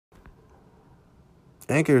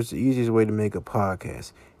Anchor is the easiest way to make a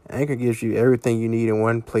podcast. Anchor gives you everything you need in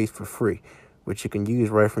one place for free, which you can use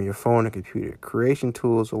right from your phone and computer. Creation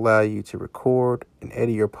tools allow you to record and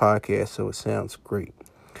edit your podcast so it sounds great.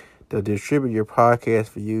 They'll distribute your podcast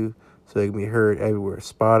for you so it can be heard everywhere: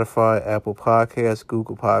 Spotify, Apple Podcasts,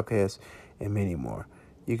 Google Podcasts, and many more.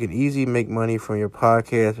 You can easily make money from your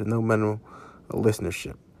podcast with no minimum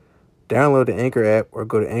listenership. Download the Anchor app or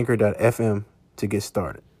go to anchor.fm to get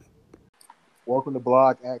started. Welcome to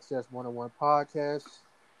Blog Access 101 Podcast.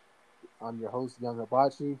 I'm your host, Young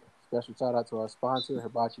Hibachi. Special shout out to our sponsor,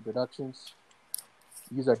 Hibachi Productions.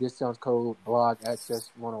 Use our discount code Blog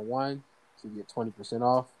Access 101 to get 20%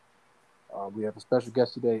 off. We have a special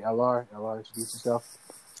guest today, LR. LR, introduce yourself.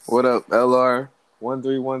 What up, LR?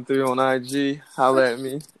 1313 on IG. Holla at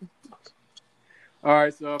me. All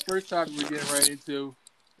right, so our first topic we're getting right into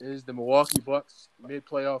is the Milwaukee Bucks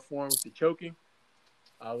mid-playoff form with the choking.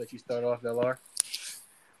 I'll let you start off, LR.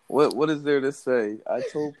 What is there to say? I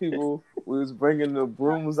told people we was bringing the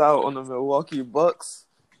brooms out on the Milwaukee Bucks,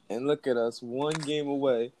 and look at us, one game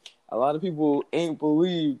away. A lot of people ain't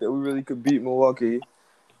believe that we really could beat Milwaukee,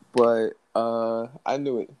 but I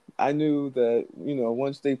knew it. I knew that,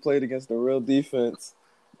 once they played against the real defense,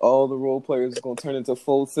 all the role players was going to turn into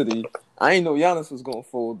Fold City. I ain't know Giannis was going to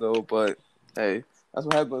fold, though, but, hey, that's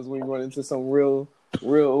what happens when you run into some real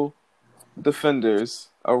defenders,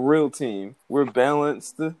 a real team. We're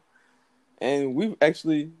balanced, and we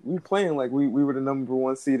playing like we were the number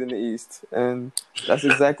one seed in the East, and that's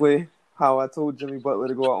exactly how I told Jimmy Butler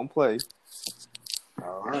to go out and play.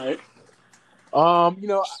 All right.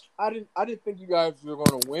 I didn't think you guys were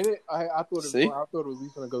going to win it. I thought it was at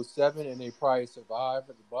least going to go 7, and they probably survive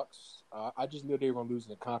at the Bucks. I just knew they were going to lose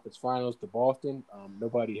in the conference finals to Boston.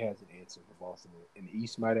 Nobody has an answer for Boston in the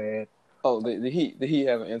East. Might I add. Oh, the Heat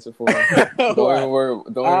have an answer for them. Don't even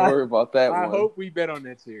worry about that one. I hope we bet on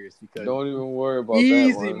that series because don't even worry about that one.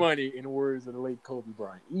 Easy money, in the words of the late Kobe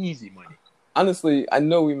Bryant. Easy money. Honestly, I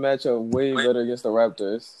know we match up way better against the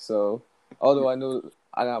Raptors. So, although I know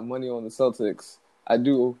I got money on the Celtics, I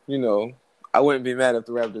do, I wouldn't be mad if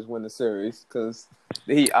the Raptors win the series because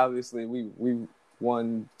the Heat, obviously, we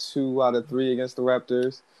won 2 out of 3 against the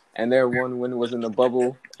Raptors, and their one win was in the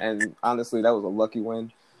bubble, and honestly, that was a lucky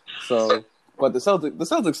win. So, but the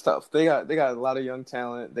Celtics tough. They got a lot of young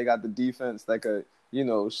talent. They got the defense that could,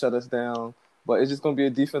 shut us down. But it's just going to be a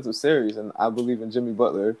defensive series, and I believe in Jimmy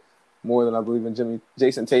Butler more than I believe in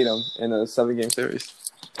Jason Tatum in a 7-game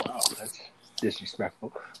series. Wow, that's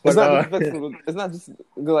disrespectful. It's not disrespectful. It's not just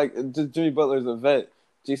just Jimmy Butler's a vet.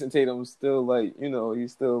 Jason Tatum's still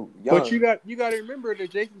he's still young. But you got to remember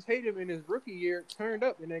that Jason Tatum in his rookie year turned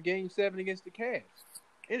up in that Game 7 against the Cavs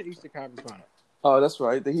in the Eastern Conference Final. Oh, that's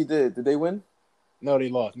right. He did. Did they win? No, they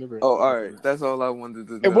lost. Remember? Oh, all right. That's all I wanted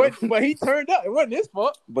to know. But he turned up. It wasn't his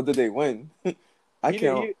fault. But did they win? But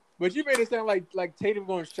you made it sound like Tatum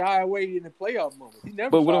going to shy away in the playoff moment. He never.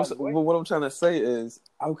 But what I'm trying to say is,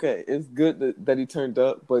 okay, it's good that he turned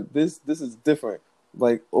up, but this is different.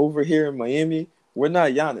 Like over here in Miami, we're not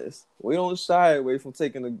Giannis. We don't shy away from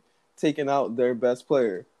taking out their best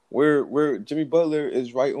player. We're Jimmy Butler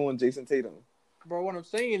is right on Jason Tatum. Bro, what I'm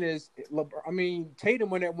saying is, Tatum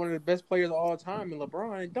went at one of the best players of all time, and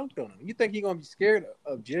LeBron dunked on him. You think he's gonna be scared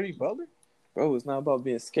of Jimmy Butler? Bro, it's not about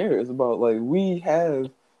being scared. It's about we have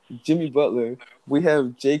Jimmy Butler, we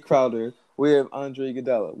have Jay Crowder, we have Andre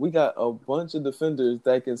Iguodala. We got a bunch of defenders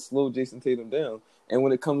that can slow Jason Tatum down. And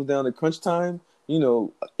when it comes down to crunch time,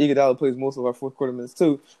 Iguodala plays most of our fourth quarter minutes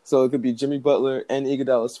too. So it could be Jimmy Butler and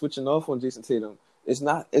Iguodala switching off on Jason Tatum. It's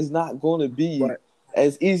not going to be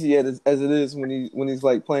as easy as it is when he's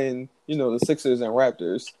playing, the Sixers and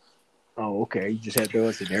Raptors. Oh, okay. You just had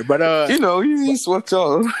those in there, but he swept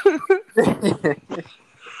y'all.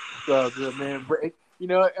 So good, man.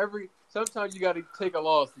 Sometimes you got to take a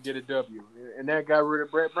loss to get a W, and that got rid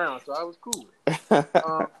of Brett Brown, so I was cool with it.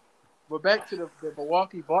 But back to the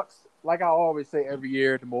Milwaukee Bucks. Like I always say every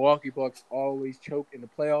year, the Milwaukee Bucks always choke in the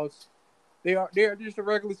playoffs. They are just a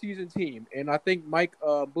regular season team, and I think Mike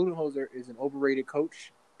Budenholzer is an overrated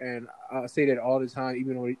coach, and I say that all the time,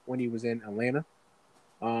 even when he was in Atlanta.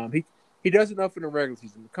 He does enough in the regular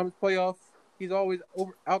season. When it comes playoff, he's always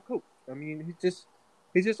out-coached.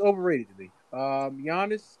 He's just overrated to me.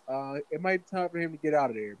 Giannis, it might be time for him to get out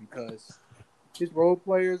of there because his role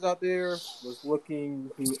players out there was looking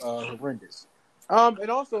horrendous. And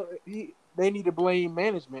also, they need to blame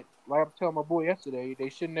management. Like I was telling my boy yesterday, they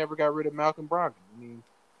should never got rid of Malcolm Brogdon.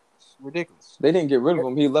 It's ridiculous. They didn't get rid of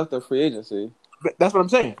him. He left the free agency. But that's what I'm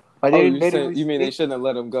saying. You mean they shouldn't have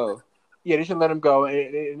let him go? Yeah, they shouldn't let him go.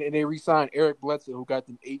 And they re-signed Eric Bledsoe, who got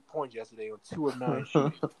them 8 points yesterday on 2 of 9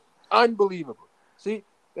 shooting. Unbelievable. See,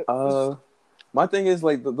 Uh, my thing is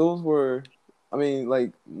like those were, I mean,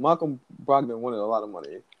 like Malcolm Brogdon wanted a lot of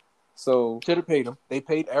money, so should have paid him. They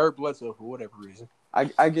paid Eric Bledsoe for whatever reason.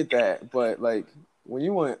 I get that, but like when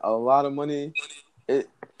you want a lot of money, it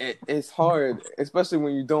it's hard, especially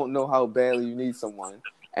when you don't know how badly you need someone.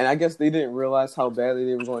 And I guess they didn't realize how badly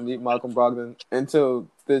they were going to need Malcolm Brogdon until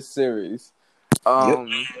this series. Yep.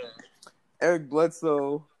 Eric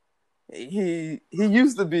Bledsoe, he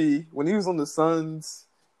used to be when he was on the Suns,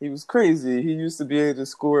 he was crazy. He used to be able to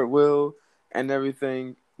score at will and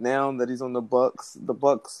everything. Now that he's on the Bucks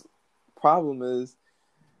problem is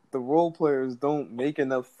the role players don't make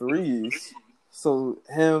enough threes. So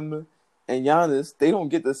him and Giannis, they don't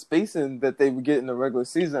get the spacing that they would get in the regular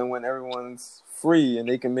season when everyone's free and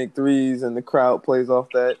they can make threes and the crowd plays off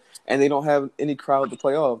that, and they don't have any crowd to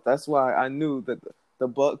play off. That's why I knew that the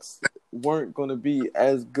Bucks weren't going to be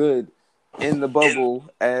as good in the bubble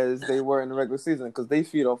as they were in the regular season because they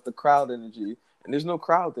feed off the crowd energy, and there's no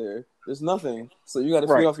crowd there. There's nothing. So you got to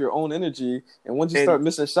feed off your own energy, and once you start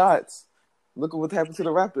missing shots, look at what happened to the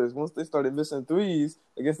Raptors. Once they started missing threes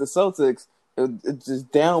against the Celtics, it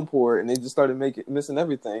just downpoured, and they just started missing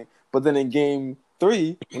everything. But then in Game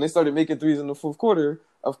 3, when they started making threes in the fourth quarter,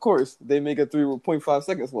 of course, they make a three with 0.5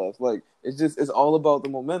 seconds left. Like, it's all about the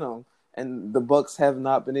momentum, and the Bucks have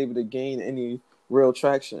not been able to gain any real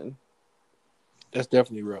traction. That's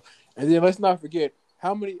definitely real. And then let's not forget,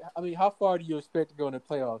 how far do you expect to go in the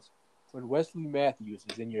playoffs when Wesley Matthews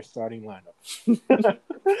is in your starting lineup?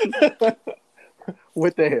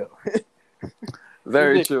 What the hell?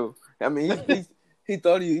 Very true. I mean, he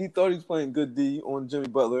thought he was playing good D on Jimmy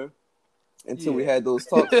Butler until we had those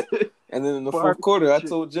talks, and then in the fourth quarter, I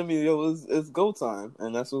told Jimmy, "Yo, it's go time,"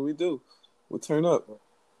 and that's what we do. We turn up.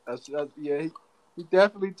 He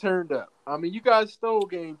definitely turned up. I mean, you guys stole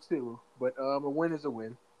Game 2, but a win is a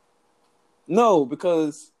win. No,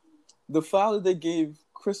 because the foul that they gave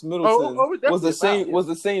Chris Middleton was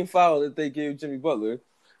the same foul that they gave Jimmy Butler.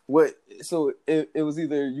 So it was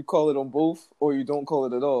either you call it on both or you don't call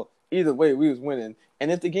it at all. Either way, we was winning.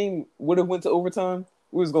 And if the game would have went to overtime,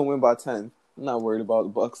 we was gonna win by 10. I'm not worried about the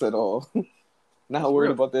Bucks at all. Not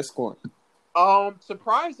worried about their scoring.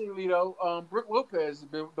 Surprisingly though, Brook Lopez has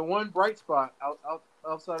been the one bright spot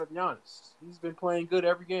outside of Giannis. He's been playing good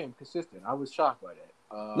every game, consistent. I was shocked by that.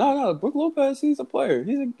 No, Brook Lopez, he's a player.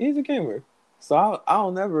 He's a gamer. So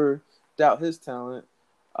I'll never doubt his talent.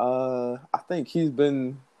 I think he's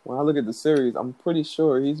been, when I look at the series, I'm pretty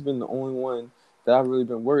sure he's been the only one that I've really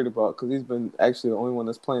been worried about because he's been actually the only one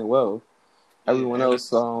that's playing well. Everyone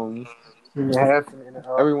else,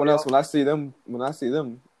 everyone else, when I see them,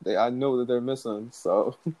 I know that they're missing.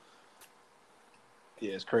 So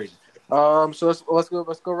yeah, it's crazy. So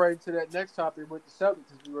let's go right into that next topic with the Celtics,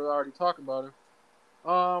 since we were already talking about it.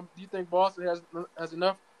 Do you think Boston has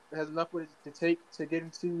enough with it to take to get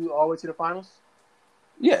into all the way to the finals?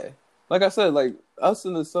 Yeah, like I said, like us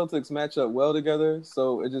and the Celtics match up well together.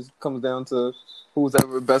 So it just comes down to who's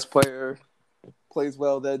ever best player plays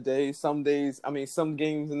well that day. Some days, some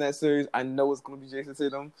games in that series, I know it's going to be Jason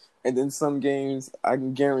Tatum, and then some games, I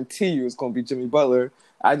can guarantee you it's going to be Jimmy Butler.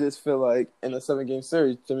 I just feel like in a 7-game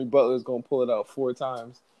series, Jimmy Butler is going to pull it out 4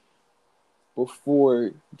 times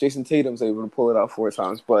before Jason Tatum's able to pull it out 4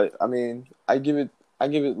 times. But I mean, I give it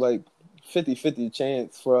like 50-50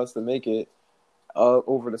 chance for us to make it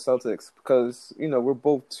over the Celtics because we're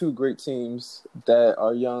both 2 great teams that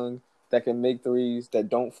are young, that can make threes, that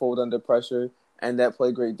don't fold under pressure, and that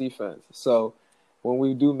play great defense. So when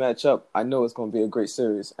we do match up, I know it's going to be a great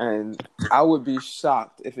series, and I would be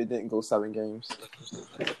shocked if it didn't go 7 games.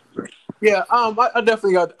 Yeah, I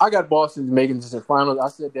definitely got Boston making it to the finals. I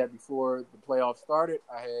said that before the playoffs started.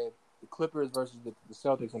 I had the Clippers versus the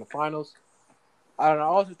Celtics in the finals. And I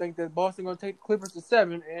also think that Boston going to take the Clippers to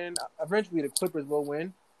 7, and eventually the Clippers will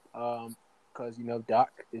win because,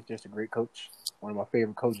 Doc is just a great coach, one of my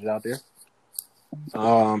favorite coaches out there.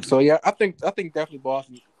 So, yeah, I think definitely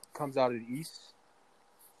Boston comes out of the East.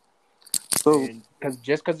 So,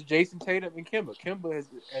 because of Jason Tatum and Kemba. Kemba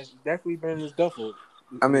has definitely been his duffel.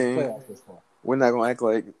 We're not going to act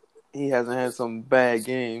like he hasn't had some bad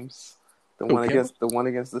games. The one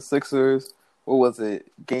against the Sixers, what was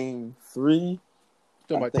it, Game 3?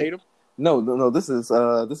 Talking about Tatum? No. This is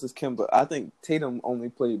Kemba. I think Tatum only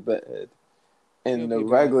played bad in the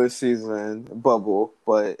regular season bubble,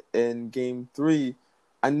 but in Game 3,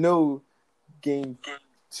 I know Game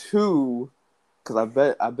 2, because I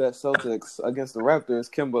bet Celtics against the Raptors,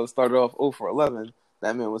 Kemba started off 0 for 11.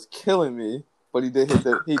 That man was killing me, but he did hit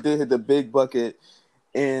the big bucket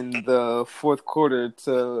in the fourth quarter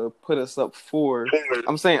to put us up 4.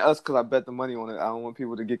 I'm saying us because I bet the money on it. I don't want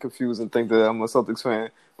people to get confused and think that I'm a Celtics fan.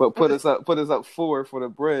 But put us up 4 for the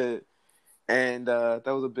bread, and that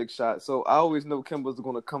was a big shot. So I always know Kemba's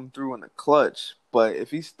going to come through in the clutch. But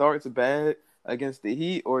if he starts bad against the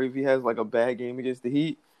Heat, or if he has like a bad game against the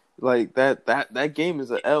Heat, like that game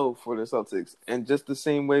is an L for the Celtics. And just the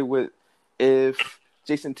same way with if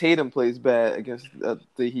Jason Tatum plays bad against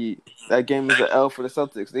the Heat, that game is an L for the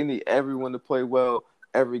Celtics. They need everyone to play well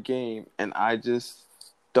every game, and I just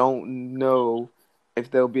don't know if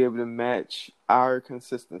they'll be able to match our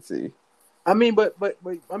consistency. I mean, but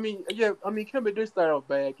I mean, yeah, I mean, Kemba did start off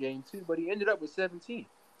bad game too, but he ended up with 17.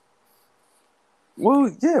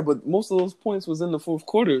 Well, yeah, but most of those points was in the fourth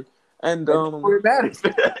quarter, and It matters.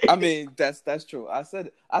 I mean that's true. I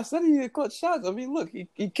said he had clutch shots. I mean, look,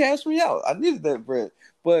 he cashed me out. I needed that bread.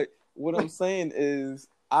 But what I'm saying is,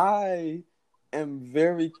 I am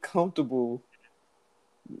very comfortable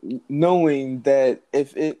knowing that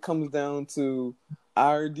if it comes down to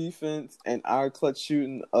our defense and our clutch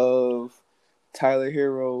shooting of Tyler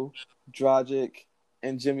Hero, Dragic,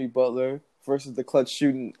 and Jimmy Butler versus the clutch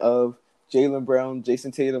shooting of Jaylen Brown,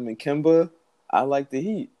 Jason Tatum, and Kemba, I like the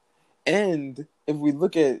Heat. And if we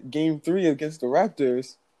look at Game 3 against the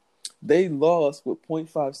Raptors, they lost with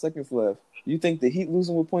 0.5 seconds left. You think the Heat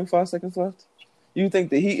losing with 0.5 seconds left? You think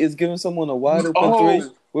the Heat is giving someone a wide open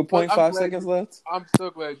 3 with 0.5 seconds left? I'm so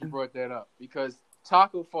glad you brought that up because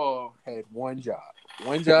Taco Fall had one job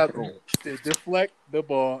to deflect the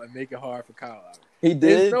ball and make it hard for Kyle Lowry. He did.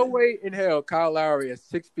 There's no way in hell Kyle Lowry at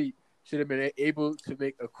 6 feet should have been able to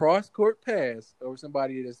make a cross-court pass over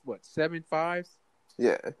somebody that's, 7'5"?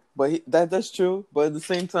 Yeah, but that's true. But at the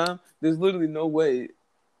same time, there's literally no way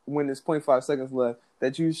when there's 0.5 seconds left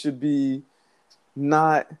that you should be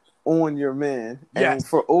not on your man. Yes. And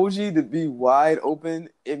for OG to be wide open,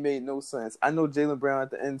 it made no sense. I know Jaylen Brown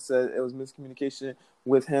at the end said it was miscommunication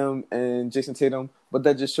with him and Jason Tatum, but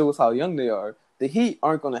that just shows how young they are. The Heat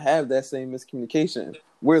aren't going to have that same miscommunication.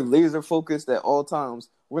 We're laser focused at all times.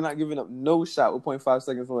 We're not giving up no shot with 0.5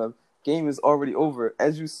 seconds left. Game is already over.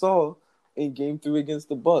 As you saw in Game 3 against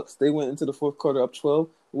the Bucks, they went into the fourth quarter up 12.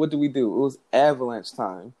 What did we do? It was avalanche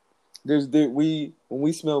time. When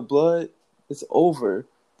we smell blood, it's over.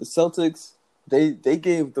 The Celtics, they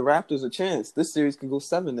gave the Raptors a chance. This series can go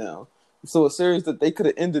 7 now. So a series that they could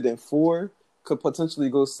have ended in 4 could potentially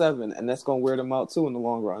go 7, and that's going to wear them out too in the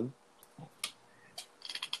long run.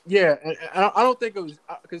 Yeah, and I don't think it was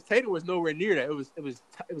because Tatum was nowhere near that.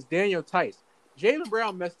 It was Daniel Tice. Jaylen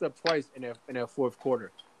Brown messed up twice in that fourth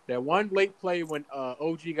quarter. That one late play when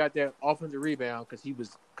OG got that offensive rebound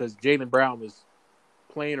because Jaylen Brown was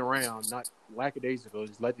playing around, not lackadaisical,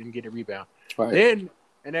 just let them get a rebound. Right. Then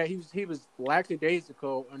and that he was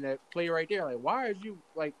lackadaisical on that play right there. Like, why is you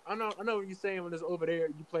like? I know what you're saying when it's over there.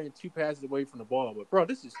 You playing 2 passes away from the ball, but bro,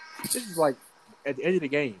 this is like at the end of the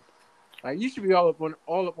game. Like, you should be all up on.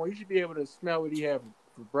 You should be able to smell what he had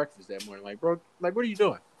for breakfast that morning. Like, bro, like, what are you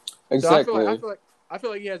doing? Exactly. So I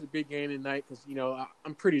feel like he has a big game tonight because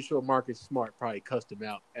I'm pretty sure Marcus Smart probably cussed him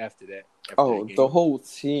out after that. The whole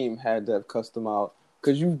team had to have cussed him out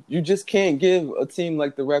because you just can't give a team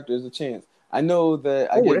like the Raptors a chance. I know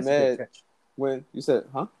that I get mad when you said,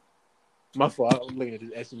 huh? My fault. I'm looking at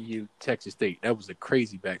this SMU Texas State. That was a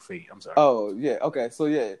crazy back fade. I'm sorry. Oh, yeah. Okay. So,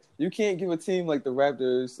 yeah, you can't give a team like the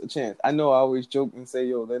Raptors a chance. I know I always joke and say,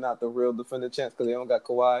 they're not the real defender chance because they don't got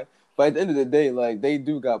Kawhi. But at the end of the day, like, they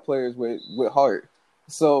do got players with heart.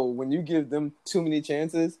 So, when you give them too many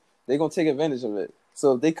chances, they're going to take advantage of it.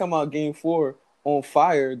 So, if they come out Game 4 on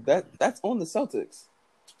fire, that's on the Celtics.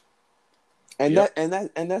 And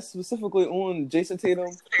that's specifically on Jason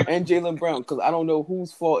Tatum and Jaylen Brown because I don't know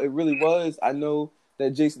whose fault it really was. I know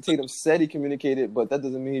that Jason Tatum said he communicated, but that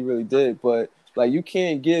doesn't mean he really did. But like you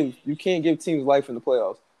can't give teams life in the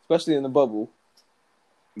playoffs, especially in the bubble.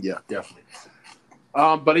 Yeah, definitely.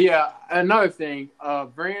 But yeah, another thing,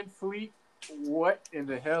 Van Fleet, what in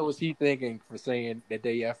the hell was he thinking for saying that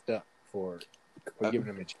they effed up for giving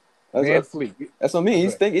him a chance? Van Fleet. That's what I mean.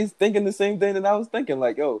 He's thinking the same thing that I was thinking.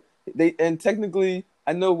 Like, and technically,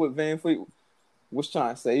 I know what Van Fleet was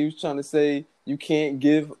trying to say. He was trying to say you can't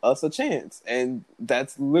give us a chance, and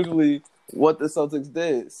that's literally what the Celtics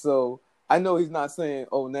did. So I know he's not saying,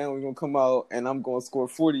 "Oh, now we're gonna come out and I'm gonna score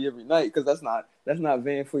 40 every night," because that's not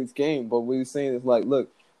Van Fleet's game. But what he's saying is like,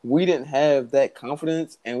 look, we didn't have that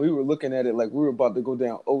confidence, and we were looking at it like we were about to go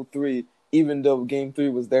down 0-3, even though Game 3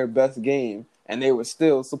 was their best game, and they were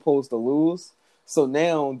still supposed to lose. So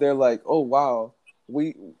now they're like, "Oh wow,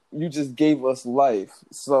 you just gave us life."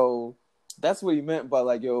 So that's what he meant by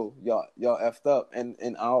like, y'all effed up. And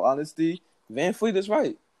in all honesty, Van Fleet is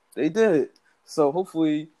right. They did. So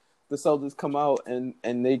hopefully the Celtics come out and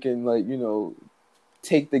they can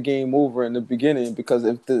take the game over in the beginning, because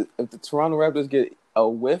if the Toronto Raptors get a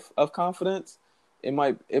whiff of confidence, it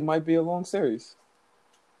might be a long series.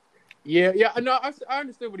 Yeah. No, I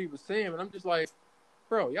understood what he was saying, but I'm just like,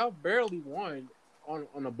 bro, y'all barely won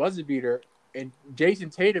on a buzzer beater, and Jason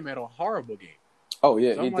Tatum had a horrible game. Oh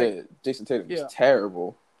yeah, so he did. Jason Tatum was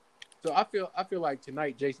terrible. So I feel like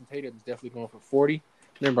tonight Jason Tatum is definitely going for 40.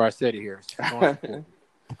 Remember I said it here.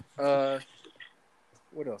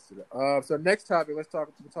 What else? So next topic, we're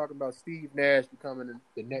talking about Steve Nash becoming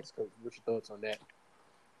the next coach. What's your thoughts on that?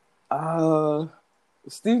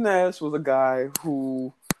 Steve Nash was a guy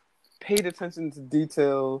who paid attention to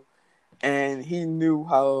detail, and he knew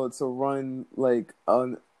how to run like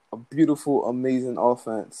a beautiful, amazing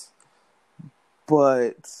offense.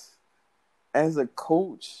 But as a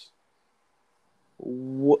coach,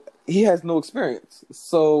 he has no experience.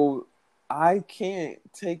 So I can't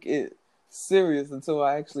take it serious until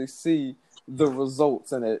I actually see the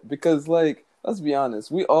results in it. Because, let's be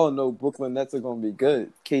honest, we all know Brooklyn Nets are going to be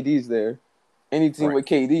good. KD's there. Any team with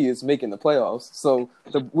KD is making the playoffs. So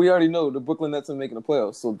we already know the Brooklyn Nets are making the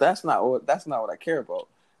playoffs. So that's not what I care about.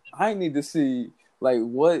 I need to see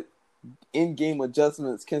what in-game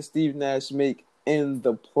adjustments can Steve Nash make in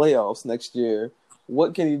the playoffs next year.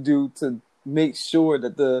 What can he do to make sure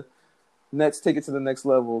that the Nets take it to the next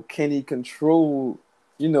level? Can he control,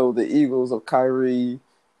 the Eagles of Kyrie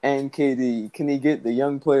and KD? Can he get the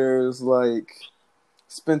young players like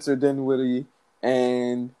Spencer Dinwiddie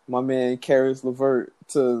and my man Karis LeVert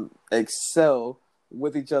to excel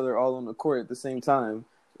with each other all on the court at the same time?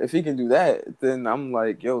 If he can do that, then I'm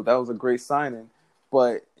like, yo, that was a great signing.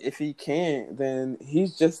 But if he can't, then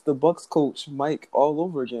he's just the Bucks coach, Mike, all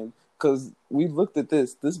over again. Because we looked at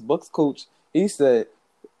this Bucks coach, he said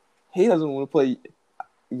he doesn't want to play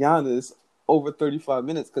Giannis over 35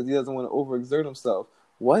 minutes because he doesn't want to overexert himself.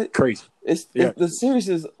 What? Crazy. The series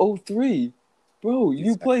is 0-3. Bro,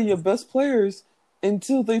 you play your best players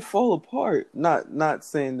until they fall apart. Not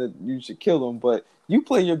saying that you should kill them, but you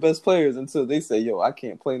play your best players until they say, yo, I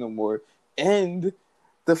can't play no more. And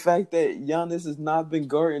the fact that Giannis has not been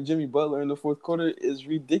guarding Jimmy Butler in the fourth quarter is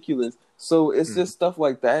ridiculous. So it's just stuff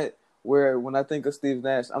like that where when I think of Steve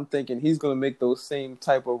Nash, I'm thinking he's going to make those same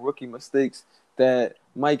type of rookie mistakes that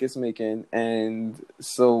Mike is making. And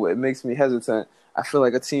so it makes me hesitant. I feel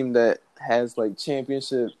like a team that has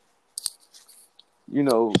championship,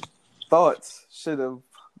 thoughts should have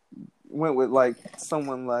went with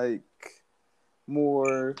someone like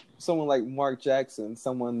Mark Jackson,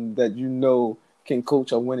 someone that can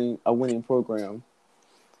coach a winning program.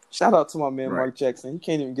 Shout out to my man Mark Jackson. He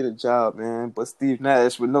can't even get a job, man. But Steve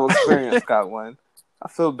Nash with no experience got one. I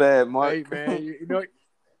feel bad, Mark. Hey man, you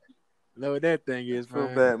know what that thing is, man. I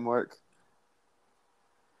feel bad, Mark.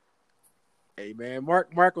 Hey man,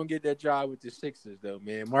 Mark gonna get that job with the Sixers though,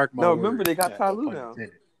 man. Remember they got Ty Lue now.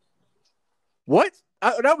 What?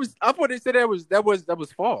 I thought they said that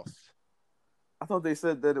was false. I thought they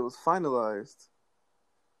said that it was finalized.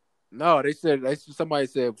 No, somebody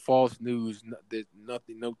said false news. There's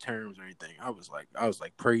nothing, no terms or anything. I was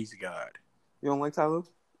like, praise God. You don't like Ty Lue?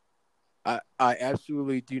 I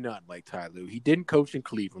absolutely do not like Ty Lue. He didn't coach in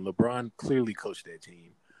Cleveland. LeBron clearly coached that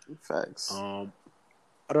team. Facts. I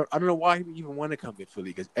don't know why he even want to come to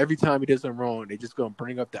Philly, because every time he does something wrong, they just gonna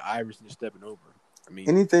bring up the Irish and stepping over. I mean,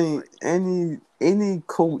 any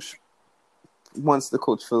coach wants to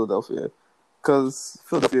coach Philadelphia, because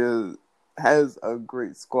Philadelphia has a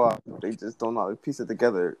great squad. They just don't know how to piece it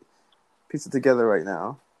together right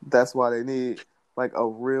now. That's why they need a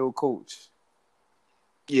real coach.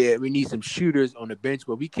 Yeah, we need some shooters on the bench,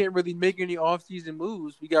 but we can't really make any offseason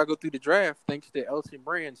moves. We gotta go through the draft, thanks to Elton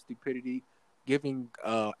Brand's stupidity, giving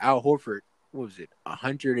Al Horford, what was it,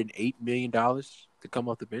 $108 million to come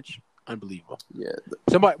off the bench. Unbelievable. Yeah.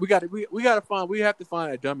 We have to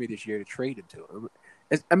find a dummy this year to trade him to.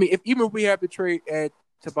 Even if we have to trade at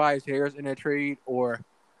Tobias Harris in that trade, or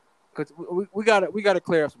because we gotta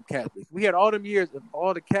clear up some cap space. We had all them years of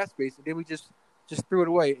all the cap space, and then we just threw it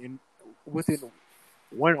away and within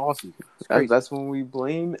one offseason. That's when we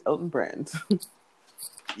blame Elton Brand.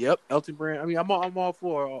 Yep, Elton Brand. I mean, I'm all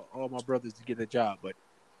for all my brothers to get a job, but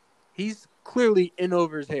he's clearly in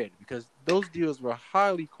over his head because those deals were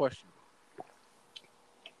highly questionable.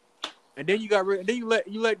 And then you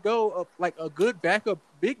let go of a good backup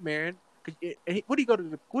big man What do you go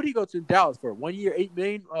to? What do you go to Dallas for? 1 year, $8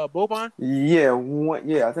 million. Boban.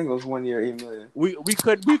 Yeah, I think it was 1 year, $8 million. We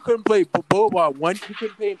couldn't play Boban one. We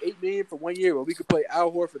couldn't pay him $8 million for 1 year, but we could play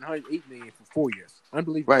Al Horford $108 million for 4 years.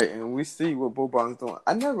 Unbelievable. Right, and we see what Boban's doing.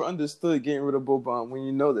 I never understood getting rid of Boban when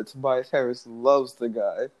you know that Tobias Harris loves the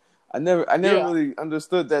guy. I never Yeah, really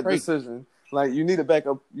understood that crazy. decision. Like, you need a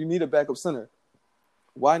backup center.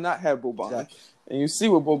 Why not have Boban? Exactly. And you see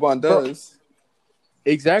what Boban Bro, does.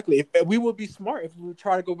 exactly. If we would be smart if we would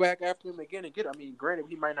try to go back after him again and get him. I mean, granted,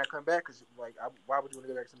 he might not come back because, why would you want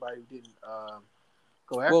to go back to somebody who didn't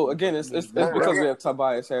go after Well, him? again, But, it's I mean, because we have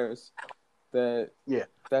Tobias Harris that yeah.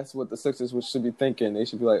 that's what the Sixers should be thinking. They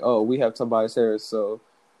should be like, oh, we have Tobias Harris, so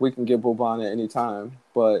we can get Boban at any time.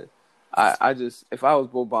 But I just, if I was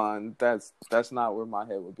Boban, that's not where my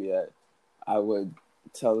head would be at. I would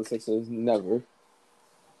tell the Sixers never.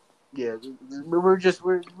 Yeah, we just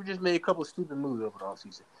made a couple of stupid moves over the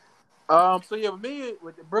offseason. So yeah,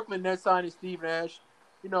 with the Brooklyn Nets signing Steve Nash,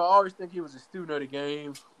 I always think he was a student of the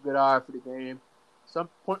game, good eye for the game. Some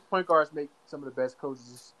point guards make some of the best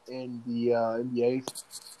coaches in the NBA.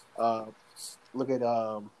 Look at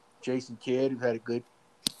Jason Kidd, who had a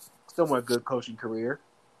somewhat good coaching career.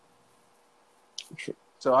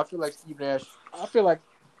 So I feel like Steve Nash,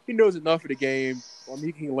 he knows enough of the game.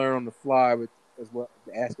 He can learn on the fly with as well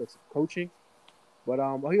the aspects of coaching. But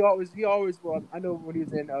he always. Well, I know when he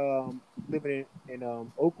was in living in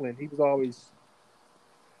Oakland, he was always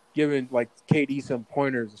giving like KD some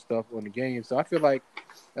pointers and stuff on the game. So I feel like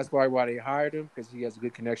that's probably why they hired him, because he has a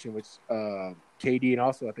good connection with KD, and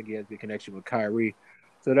also I think he has a good connection with Kyrie.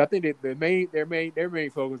 So I think that their main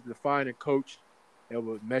focus is to find a coach that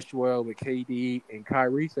would mesh well with KD and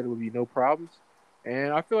Kyrie, so there would be no problems.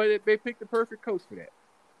 And I feel like they picked the perfect coach for that.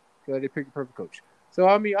 So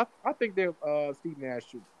I mean, I think that Steve Nash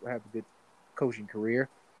should have a good coaching career.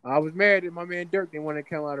 I was mad that my man Dirk didn't want to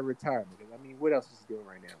come out of retirement. Because, I mean, what else is he doing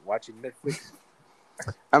right now? Watching Netflix?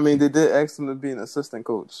 I mean, they did ask him to be an assistant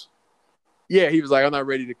coach. Yeah, he was like, I'm not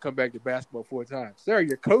ready to come back to basketball full time. Sir,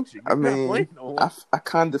 you're coaching. You're not playing no more. I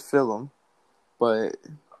kind of feel him, but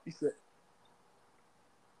He said,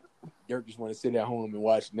 Dirk just want to sit at home and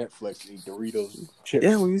watch Netflix and eat Doritos chips.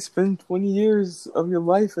 Yeah, when you spend 20 years of your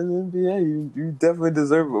life in the NBA, you definitely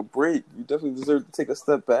deserve a break. You definitely deserve to take a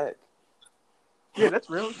step back. Yeah, that's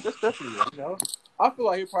real. That's definitely real. I feel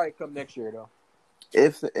like he'll probably come next year though.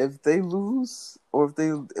 If they lose, or if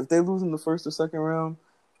they lose in the first or second round,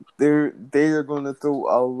 they are going to throw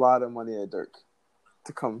a lot of money at Dirk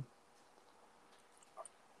to come.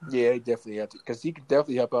 Yeah, they definitely have to, because he could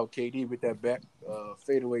definitely help out KD with that back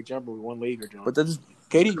fadeaway jumper with one leg or jump. But that's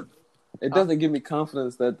KD. It doesn't give me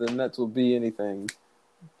confidence that the Nets will be anything.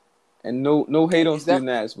 And no hate on Steve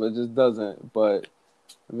Nash, but it just doesn't. But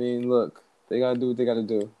I mean, look, they gotta do what they gotta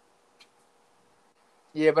do.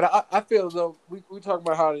 Yeah, but I feel as though we talk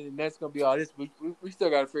about how the Nets gonna be all this. We still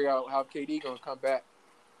gotta figure out how KD gonna come back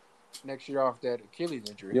next year off that Achilles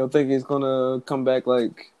injury. You don't think he's gonna come back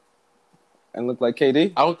and look like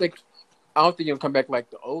KD? I don't think he'll come back like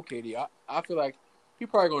the old KD. I feel like he's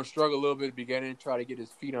probably gonna struggle a little bit at the beginning, try to get his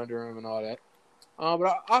feet under him and all that.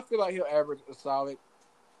 But I feel like he'll average a solid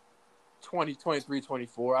 20, 23,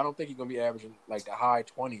 24. I don't think he's gonna be averaging like the high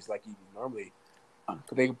 20s like he normally.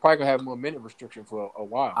 Because they probably gonna have more minute restriction for a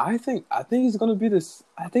while. I think he's gonna be this.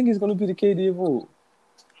 I think he's gonna be the KD of old.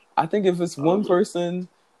 I think if it's one person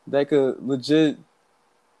that could legit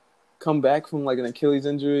come back from like an Achilles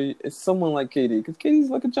injury, it's someone like KD. Because KD's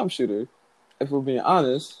like a jump shooter, if we're being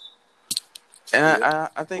honest. And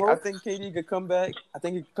I think KD could come back. I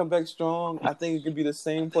think he could come back strong. I think he could be the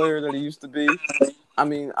same player that he used to be. I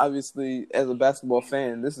mean, obviously, as a basketball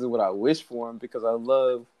fan, this is what I wish for him, because I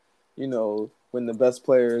love, when the best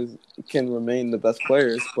players can remain the best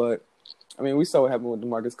players. But I mean, we saw what happened with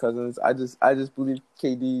DeMarcus Cousins. I just believe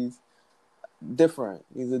KD's different.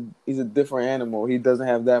 He's a different animal. He doesn't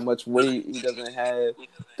have that much weight. He doesn't have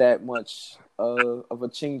that much of a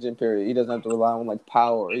changing period. He doesn't have to rely on like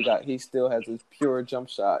power. He still has his pure jump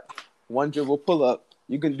shot. One dribble pull up.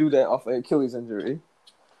 You can do that off an Achilles injury.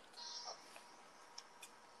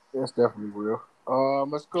 That's definitely real.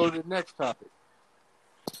 Let's go to the next topic.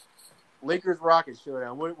 Lakers Rockets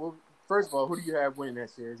showdown. First of all, who do you have winning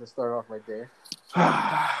that series? Let's start off right there.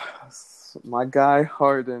 My guy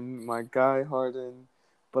Harden.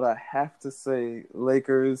 But I have to say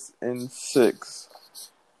Lakers in 6.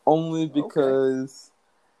 Only because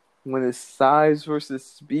when it's size versus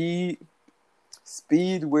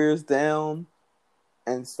speed wears down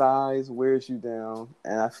and size wears you down.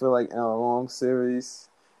 And I feel like in a long series,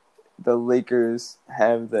 the Lakers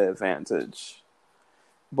have the advantage.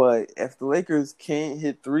 But if the Lakers can't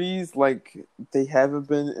hit threes like they haven't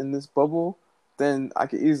been in this bubble, then I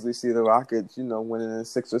could easily see the Rockets, winning in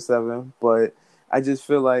 6 or 7. But I just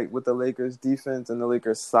feel like with the Lakers defense and the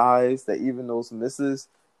Lakers size, that even those misses,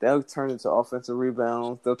 they'll turn into offensive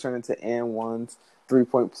rebounds. They'll turn into and ones,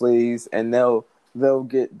 3-point plays, and they'll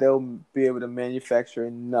be able to manufacture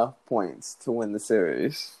enough points to win the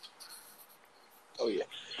series. Oh yeah,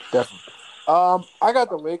 definitely. I got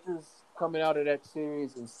the Lakers coming out of that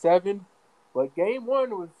series in 7, but Game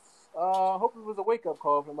 1 was hope it was a wake up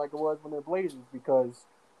call for them like it was when the Blazers, because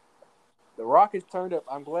the Rockets turned up.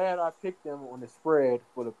 I'm glad I picked them on the spread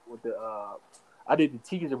I did the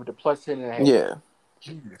teaser with the plus 10.5. Yeah.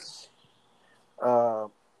 Jesus.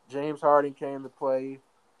 James Harden came to play.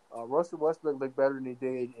 Russell Westbrook looked better than he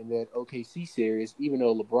did in that OKC series, even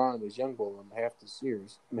though LeBron was young bull half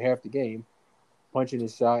the game, punching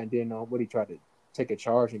his shot, and then he tried to take a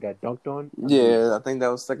charge and got dunked on. Yeah, I think that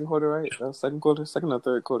was second quarter, right? That was second or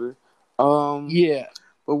third quarter. Yeah.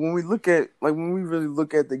 But when we really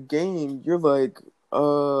look at the game, you're like,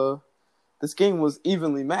 this game was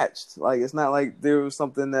evenly matched. Like, it's not like there was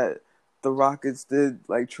something that the Rockets did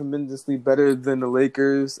like tremendously better than the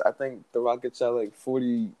Lakers. I think the Rockets shot like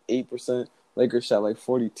 48%, Lakers shot like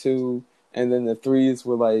 42%, and then the threes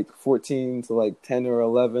were like 14 to like 10 or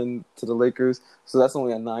 11 to the Lakers. So that's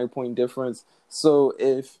only a 9-point difference. So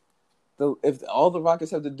if all the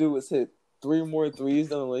Rockets have to do is hit 3 more threes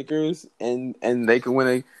than the Lakers, and they can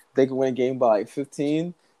win a game by like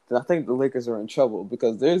 15, then I think the Lakers are in trouble,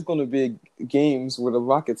 because there's going to be games where the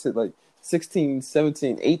Rockets hit like 16,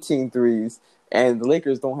 17, 18 threes, and the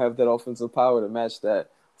Lakers don't have that offensive power to match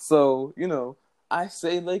that. So, I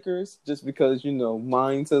say Lakers just because,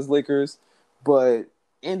 mine says Lakers, but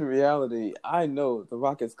in reality, I know the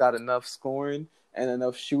Rockets got enough scoring and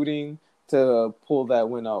enough shooting to pull that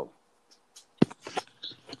win out.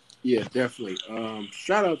 Yeah, definitely.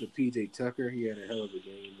 Shout out to PJ Tucker. He had a hell of a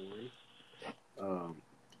game, Warren.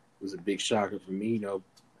 It was a big shocker for me, shout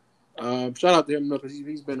out to him, because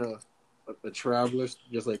he's been a traveler,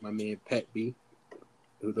 just like my man Pat B,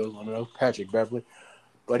 who those don't know, Patrick Beverly.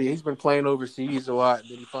 But he's been playing overseas a lot.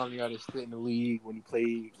 Then he finally got his stint in the league when he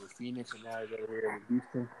played with Phoenix, and now he's over here with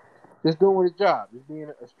Houston. Just doing his job, just being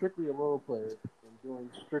strictly a role player and doing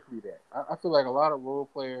strictly that. I feel like a lot of role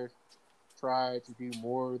players try to do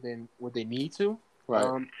more than what they need to.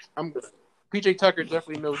 Right. PJ Tucker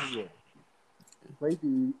definitely knows his role. Play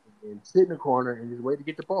D and sit in the corner and just wait to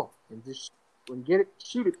get the ball, and just when you get it,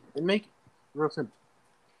 shoot it and make it. Real simple.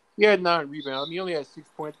 He had 9 rebounds. He only had 6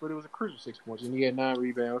 points, but it was a crucial 6 points, and he had 9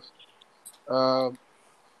 rebounds.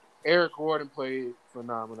 Eric Gordon played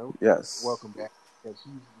phenomenal. Yes. Welcome back, because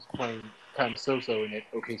he was playing kind of so-so in that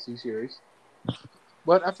OKC series.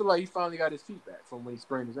 But I feel like he finally got his feet back from when he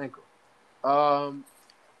sprained his ankle. And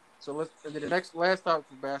then the last topic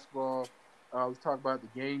for basketball, let's talk about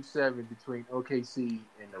the Game 7 between OKC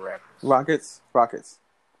and the Raptors. Rockets.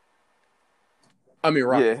 I mean,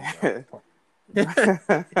 Rockets. Yeah.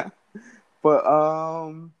 But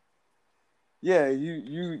yeah,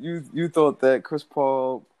 you thought that Chris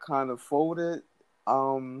Paul kind of folded.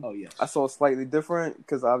 Oh yes. I saw it slightly different,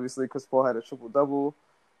 because obviously Chris Paul had a triple-double.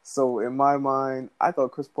 So in my mind, I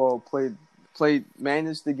thought Chris Paul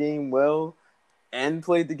managed the game well and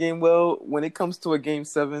played the game well. When it comes to a Game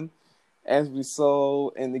 7, as we saw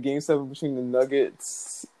in the Game 7 between the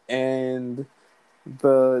Nuggets and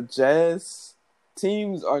the Jazz,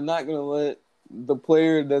 teams are not going to let the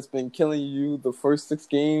player that's been killing you the first 6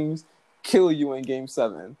 games kill you in Game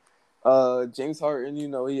 7. James Harden,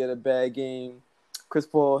 he had a bad game. Chris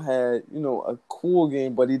Paul had, a cool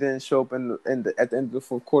game, but he didn't show up at the end of the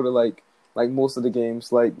fourth quarter like most of the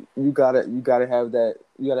games. Like, you gotta have that.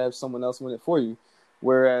 You gotta have someone else win it for you.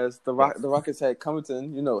 Whereas the Rockets had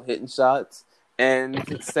Covington, hitting shots, and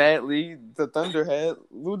sadly the Thunder had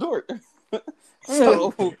Lou Dort.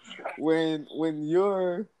 So when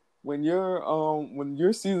your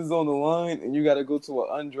season's on the line and you got to go to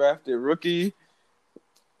an undrafted rookie,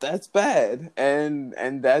 that's bad, and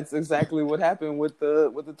that's exactly what happened with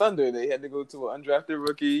the Thunder. They had to go to an undrafted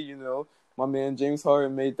rookie. My man James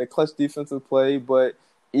Harden made the clutch defensive play, but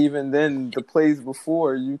even then, the plays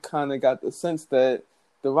before, you kind of got the sense that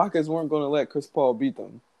the Rockets weren't going to let Chris Paul beat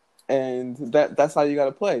them, and that's how you got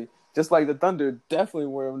to play. Just like the Thunder definitely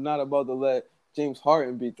were not about to let James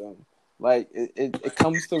Harden beat them. Like, it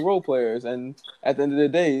comes to role players, and at the end of the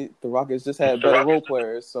day, the Rockets just had better role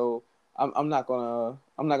players. So I'm not gonna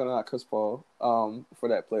knock Chris Paul for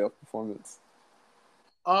that playoff performance.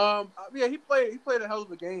 Yeah, he played a hell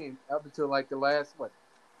of a game up until like the last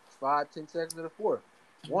 5-10 seconds of the fourth.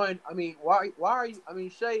 One, I mean, why are you? I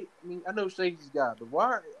mean, Shea. I mean, I know Shea's his guy, but why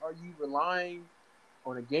are you relying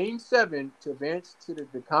on a Game 7 to advance to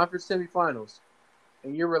the conference semifinals,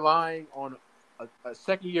 and you're relying on a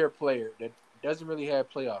second-year player that doesn't really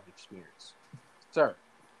have playoff experience, sir?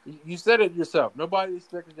 You said it yourself. Nobody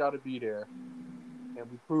expected y'all to be there,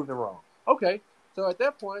 and we proved them wrong. Okay, so at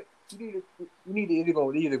that point, you need to either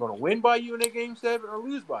going to win by you in that Game 7 or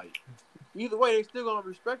lose by you. Either way, they're still going to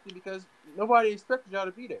respect you because nobody expected y'all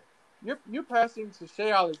to be there. You're passing to Shea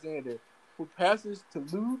Alexander, who passes to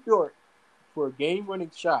Lou Dort for a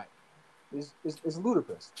game-winning shot. Is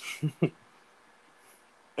ludicrous.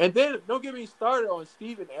 And then don't get me started on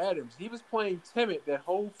Steven Adams. He was playing timid that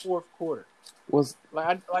whole fourth quarter.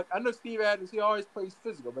 I know Steve Adams. He always plays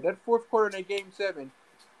physical, but that fourth quarter in that Game 7,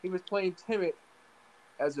 he was playing timid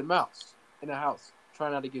as a mouse in a house,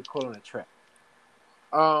 trying not to get caught on a trap.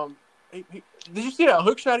 Did you see that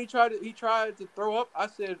hook shot he tried to throw up? I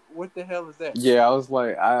said, "What the hell is that?" Yeah, I was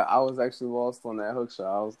like, I was actually lost on that hook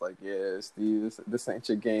shot. I was like, yeah, Steve, this ain't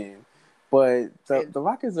your game. But the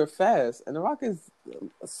Rockets are fast, and the Rockets,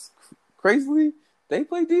 crazily, they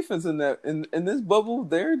play defense in that. In this bubble,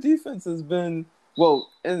 their defense has been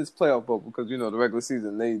in this playoff bubble because the regular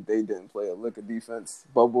season they didn't play a lick of defense,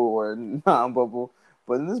 bubble or non-bubble.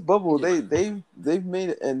 But in this bubble, they've made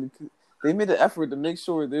it and. They made an effort to make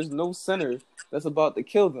sure there's no center that's about to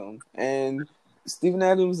kill them. And Steven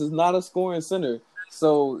Adams is not a scoring center.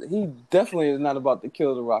 So he definitely is not about to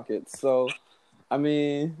kill the Rockets. So, I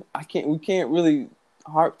mean, we can't really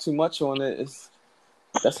harp too much on it.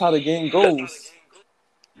 That's how the game goes.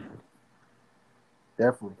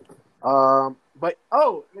 Definitely. But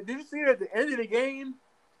did you see at the end of the game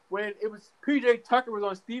when it was PJ Tucker was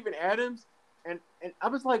on Steven Adams and I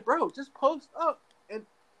was like, bro, just post up. And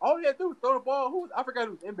all he had to do was throw the ball. I forgot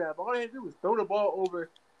who was inbound, but all he had to do was throw the ball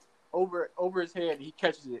over his head, and he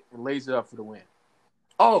catches it and lays it up for the win.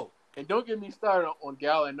 Oh, and don't get me started on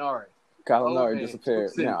Gallinari. Gallinari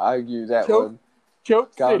disappeared. Now, I argue that one.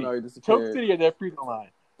 Gallinari disappeared. Choke City at that free throw line.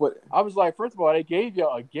 But I was like, first of all, they gave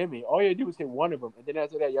y'all a gimme. All you had to do was hit one of them, and then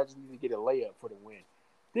after that, y'all just need to get a layup for the win.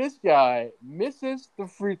 This guy misses the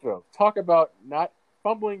free throw. Talk about not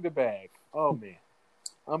fumbling the bag. Oh, man.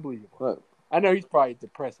 Unbelievable. But I know he's probably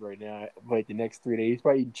depressed right now, like the next 3 days. He's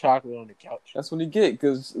probably eating chocolate on the couch. That's what he get,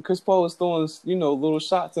 because Chris Paul was throwing, little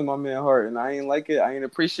shots in my man Hart, and I ain't like it. I ain't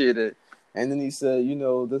appreciate it. And then he said,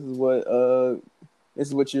 this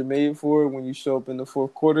is what you're made for when you show up in the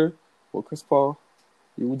fourth quarter. Well, Chris Paul,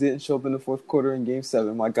 you didn't show up in the fourth quarter in Game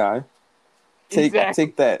 7, my guy. Take that.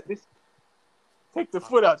 Take the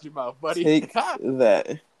foot out your mouth, buddy. Take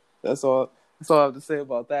that. That's all I have to say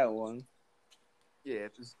about that one. Yeah,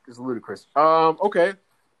 it's ludicrous. Okay,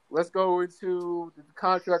 let's go into the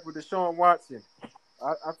contract with Deshaun Watson.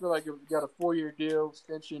 I feel like we got a 4-year deal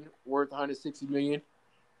extension worth $160 million.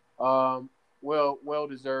 Well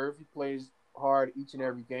deserved. He plays hard each and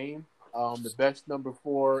every game. The best number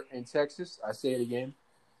 4 in Texas. I say it again,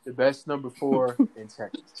 the best number 4 in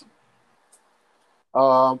Texas.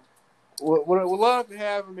 We'd love to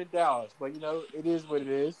have him in Dallas, but it is what it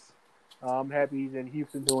is. I'm happy he's in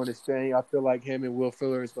Houston doing his thing. I feel like him and Will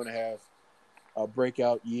Fuller is going to have a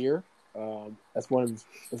breakout year. That's one of his,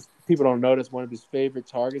 if people don't know, that's one of his favorite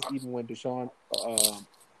targets, even when DeAndre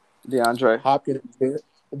Hopkins was there.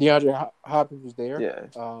 DeAndre Hopkins was there. Yeah.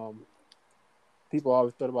 People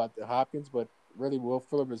always thought about the Hopkins, but really Will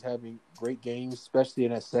Fuller was having great games, especially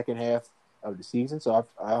in that second half of the season. So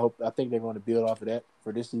I think they're going to build off of that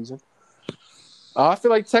for this season. I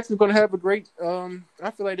feel like Texas is going to have a great. I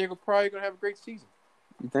feel like they're probably going to have a great season.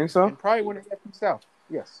 You think so? And probably win the NFC South.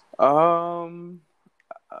 Yes.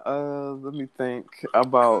 Let me think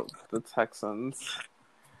about the Texans.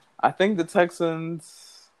 I think the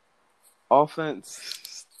Texans'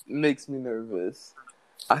 offense makes me nervous.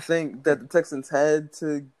 I think that the Texans had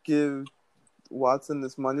to give Watson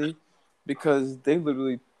this money because they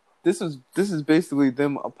literally. This is basically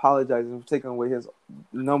them apologizing for taking away his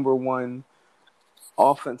number 1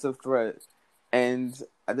 offensive threat, and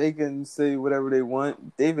they can say whatever they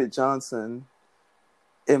want. David Johnson,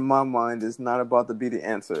 in my mind, is not about to be the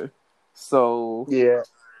answer. So yeah,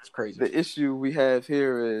 it's crazy. The issue we have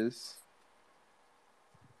here is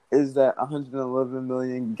that $111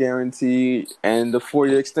 million guaranteed and the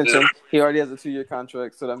 4-year extension. He already has a 2-year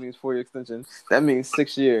contract, so that means 4-year extension. That means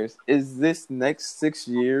 6 years. Is this next 6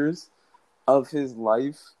 years of his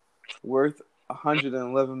life worth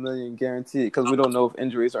 $111 million guaranteed? Because we don't know if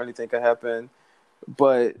injuries or anything could happen.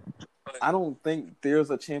 But I don't think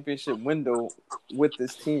there's a championship window with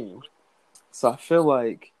this team. So I feel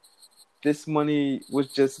like this money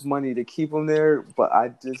was just money to keep him there, but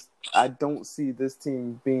I don't see this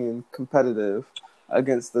team being competitive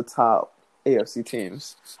against the top AFC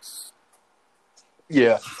teams.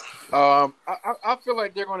 Yeah. I feel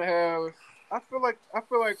like they're gonna have. I feel like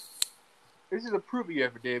this is a prove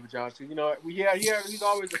year for David Johnson. You know, he's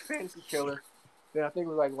always a fantasy killer. Then I think it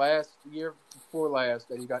was like last year before last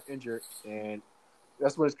that he got injured, and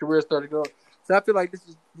that's when his career started going. So I feel like this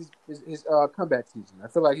is his comeback season. I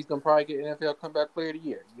feel like he's gonna probably get NFL Comeback Player of the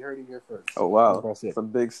Year. You heard it here first. Oh wow, That's that's a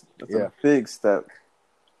big step.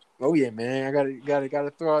 Oh yeah, man. I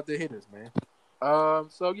gotta throw out the hitters, man.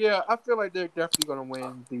 So yeah, I feel like they're definitely gonna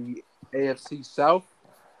win the AFC South.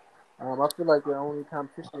 I feel like the only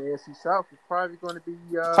competition in the AFC South is probably going to be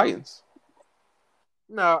Titans.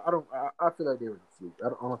 No, I don't. I feel like they were the fluke. I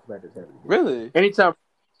don't feel like this happening. Really?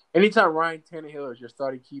 Anytime Ryan Tannehill is your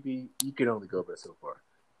starting QB, you can only go but so far.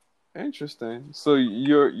 Interesting. So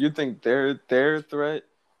you think their threat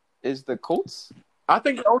is the Colts? I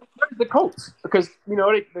think the only threat is the Colts because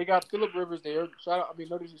they got Phillip Rivers there. Shout out. I mean,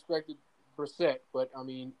 no disrespect to Brissett, but I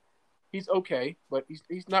mean, he's okay, but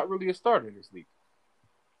he's not really a starter in this league.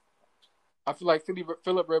 I feel like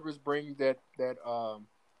Phillip Rivers brings that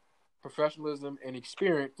professionalism and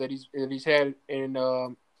experience that he's had in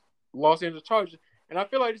Los Angeles Chargers, and I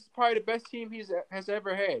feel like this is probably the best team has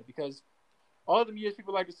ever had because all of the years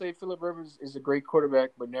people like to say Phillip Rivers is a great quarterback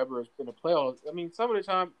but never has been a playoff. I mean, some of the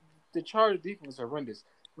time the Chargers defense is horrendous,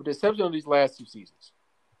 with the exception of these last 2 seasons.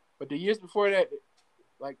 But the years before that,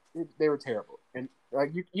 like they were terrible, and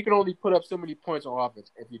like you can only put up so many points on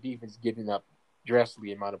offense if your defense is giving up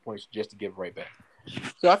drastically amount of points just to give right back.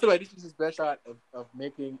 So I feel like this is his best shot of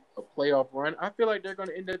making a playoff run. I feel like they're going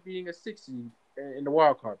to end up being a 6 seed in the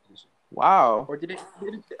wild card position. Wow. Or I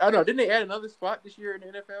don't know. Didn't they add another spot this year in the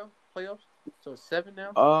NFL playoffs? So it's 7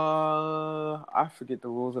 now. I forget the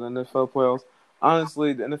rules of the NFL playoffs.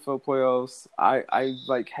 Honestly, the NFL playoffs, I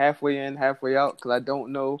like halfway in, halfway out because I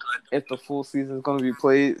don't know if the full season is going to be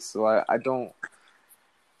played. So I don't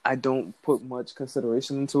put much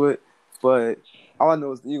consideration into it. But all I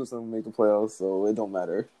know is the Eagles don't make the playoffs, so it don't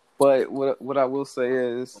matter. But what I will say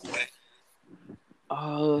is,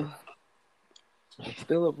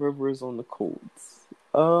 Phillip Rivers on the Colts.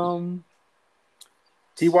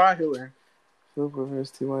 T.Y. Hilton. Phillip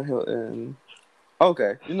Rivers, T.Y. Hilton.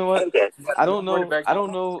 Okay, you know what? I don't know.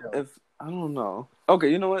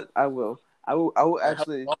 Okay, you know what? I will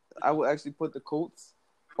actually put the Colts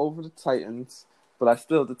over the Titans, but I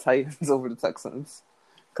still have the Titans over the Texans.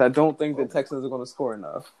 Because I don't think the Texans are going to score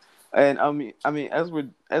enough. And I mean, as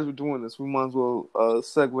we're doing this, we might as well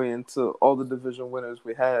segue into all the division winners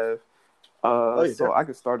we have. So I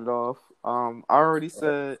can start it off. I already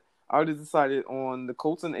decided on the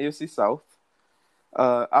Colts and the AFC South.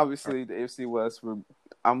 Obviously, the AFC West,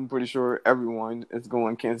 I'm pretty sure everyone is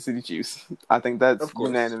going Kansas City Chiefs. I think that's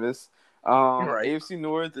unanimous. Right. AFC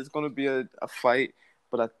North is going to be a fight,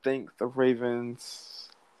 but I think the Ravens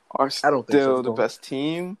are still the best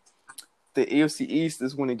team. The AFC East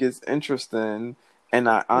is when it gets interesting, and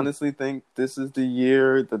I honestly think this is the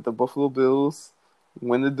year that the Buffalo Bills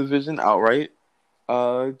win the division outright.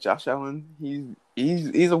 Josh Allen,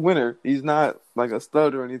 he's a winner. He's not like a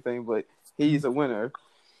stud or anything, but he's a winner.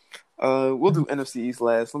 We'll do NFC East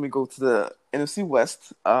last. Let me go to the NFC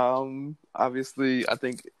West. Obviously, I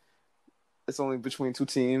think it's only between 2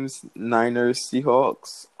 teams, Niners,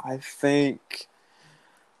 Seahawks. I think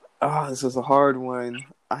this is a hard one.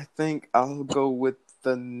 I think I'll go with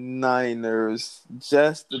the Niners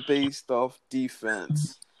just based off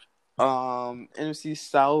defense. NFC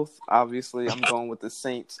South, obviously, I'm going with the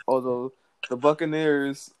Saints. Although the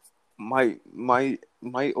Buccaneers might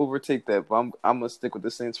overtake that, but I'm gonna stick with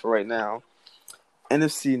the Saints for right now.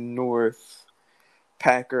 NFC North,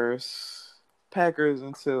 Packers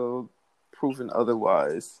until proven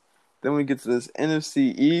otherwise. Then we get to this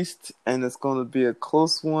NFC East, and it's going to be a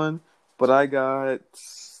close one. But I got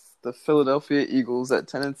the Philadelphia Eagles at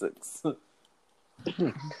 10-6.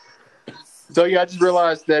 So yeah, I just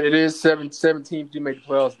realized that it is 7 teams do make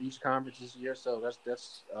the playoffs in each conference this year. So that's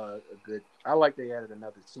a good. I like they added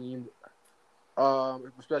another team.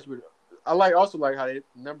 Especially with, I also like how they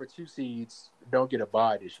number 2 seeds don't get a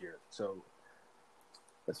bye this year. So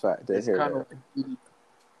that's right. It's kind of.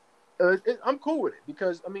 I'm cool with it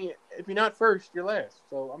because I mean, if you're not first, you're last.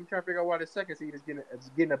 So I'm trying to figure out why the 2nd seed is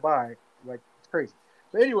getting a bye. Like it's crazy.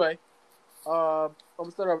 But anyway, I'm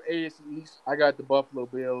gonna start off AFC East. I got the Buffalo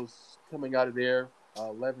Bills coming out of there,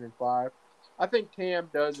 11-5. I think Cam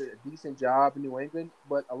does a decent job in New England,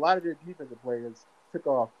 but a lot of their defensive players took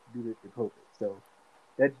off due to COVID. So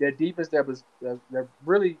that defense that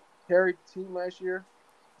really carried the team last year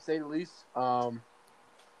say the least.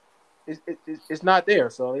 It's not there.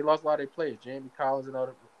 So they lost a lot of their players. Jamie Collins and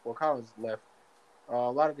Collins left. A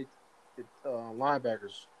lot of the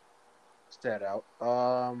linebackers sat out.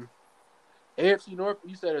 AFC North,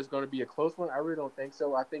 you said it's going to be a close one. I really don't think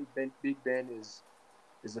so. I think Big Ben is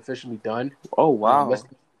officially done. Oh wow!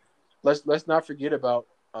 Let's not forget about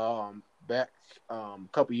back a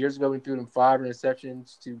couple years ago, we threw them 5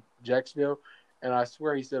 interceptions to Jacksonville, and I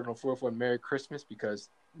swear he said on the fourth one, "Merry Christmas," because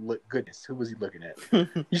goodness, who was he looking at?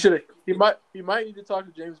 He might need to talk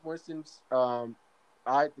to James Winston's the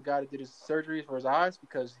guy that did his surgery for his eyes,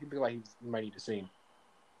 because he looked like he might need the same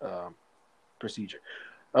procedure.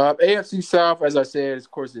 AFC South, as I said, is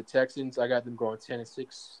of course the Texans. I got them going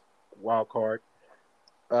 10-6 wild card.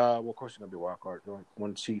 Well, of course, it's gonna be a wild card.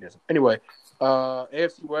 One seed. Anyway,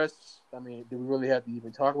 AFC West. I mean, do we really have to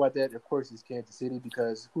even talk about that? Of course, it's Kansas City,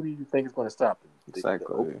 because who do you think is going to stop them?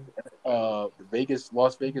 Exactly. The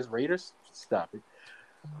Las Vegas Raiders. Stop it.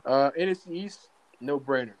 NFC East, no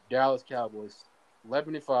brainer. Dallas Cowboys,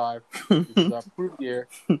 11-5. This is our proof year.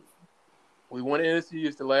 We won the NFC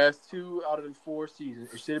East the last 2 out of the 4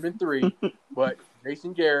 seasons. It should have been 3, but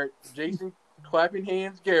Jason clapping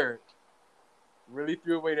hands Garrett, really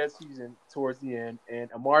threw away that season towards the end.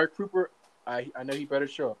 And Amari Cooper, I know he better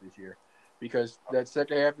show up this year, because that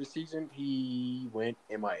second half of the season, he went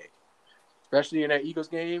MIA. Especially in that Eagles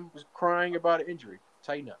game, was crying about an injury.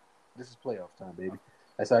 Tighten up. This is playoff time, baby.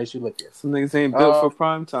 That's how you should look at it. Some niggas ain't built for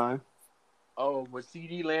prime time. Oh, what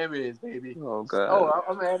CeeDee Lamb is, baby. Oh, God. Oh,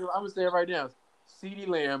 I'm going to say it right now. CeeDee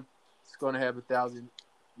Lamb is going to have a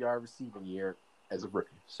 1,000-yard receiving year as a rookie.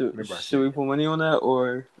 Should we put money on that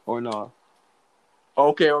or not?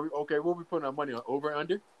 Okay. What we putting our money on? Over and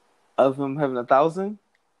under? Of him having 1,000?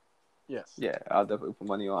 Yes. Yeah, I'll definitely put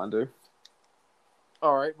money on under.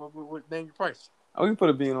 All right. What name your price? Oh, we can put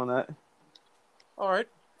a bean on that. All right.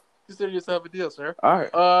 Consider yourself a deal, sir. All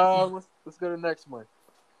right. Let's go to the next one.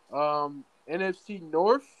 NFC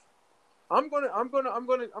North. I'm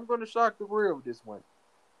gonna shock the world with this one.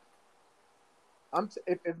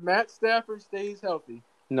 If Matt Stafford stays healthy,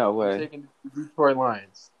 no way. I'm taking the Detroit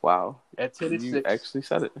Lions. Wow. At 10-6. You actually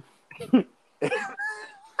said it.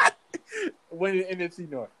 Winning the NFC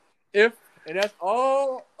North. And that's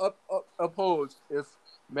all opposed if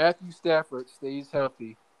Matthew Stafford stays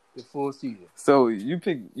healthy the full season. So you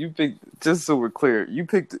picked just so we're clear, you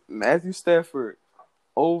picked Matthew Stafford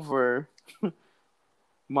over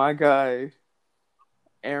my guy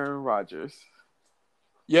Aaron Rodgers.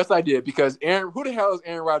 Yes, I did, because who the hell is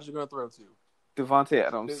Aaron Rodgers going to throw to? Devontae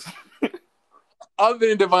Adams. Other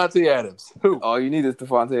than Devontae Adams, who? All you need is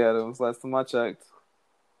Devontae Adams. Last time I checked.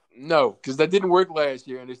 No, because that didn't work last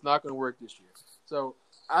year, and it's not going to work this year. So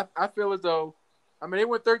I feel as though, I mean, they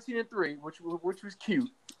went 13-3, which was cute.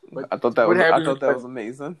 But I thought that was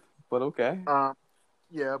amazing. But okay.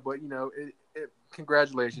 Yeah, but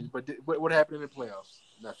congratulations. But what happened in the playoffs?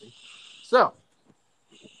 Nothing. So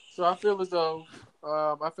I feel as though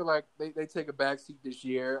I feel like they take a backseat this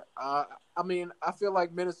year. I mean, I feel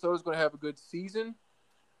like Minnesota's going to have a good season,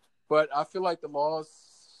 but I feel like the loss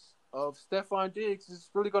of Stephon Diggs is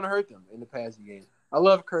really going to hurt them in the passing game. I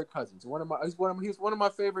love Kirk Cousins. He's one of my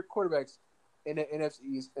favorite quarterbacks in the NFC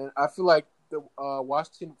East, and I feel like the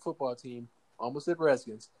Washington football team, almost the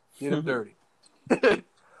Redskins, did him dirty.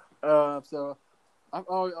 So I've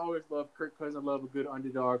always loved Kirk Cousins. I love a good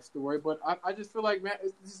underdog story, but I just feel like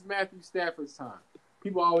this is Matthew Stafford's time.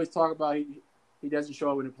 People always talk about he doesn't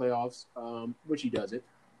show up in the playoffs, which he doesn't.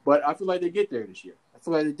 But I feel like they get there this year. I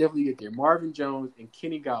feel like they definitely get there. Marvin Jones and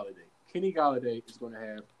Kenny Galladay. Kenny Galladay is going to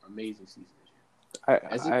have an amazing season this year.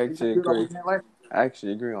 I actually agree. I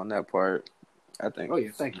actually agree on that part. I think. Oh yeah,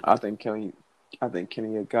 thank you. I think Kenny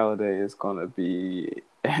Galladay is going to be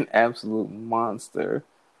an absolute monster.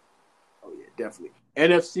 Oh yeah, definitely.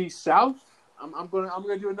 NFC South. I'm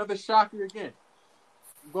gonna do another shocker again.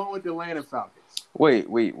 I'm going with the Atlanta Falcons. Wait.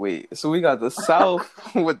 So we got the South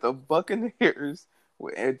with the Buccaneers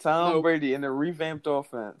and Tom Brady in a revamped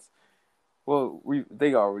offense. Well,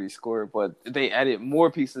 they already scored, but they added more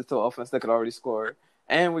pieces to the offense that could already score.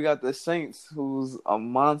 And we got the Saints, who's a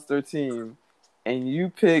monster team. And you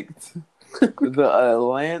picked the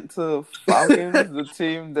Atlanta Falcons, the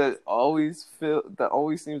team that always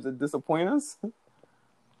seems to disappoint us.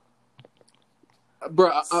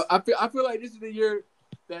 Bro, I feel like this is the year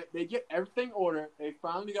that they get everything in order. They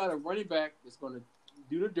finally got a running back that's going to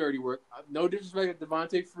do the dirty work. No disrespect to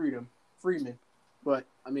Devontae Freeman, but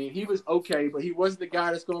I mean he was okay, but he wasn't the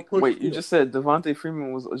guy that's going to push. Wait, you just said Devontae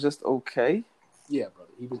Freeman was just okay? Yeah,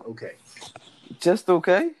 brother, he was okay. Just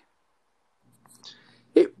okay?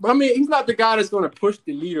 I mean, he's not the guy that's going to push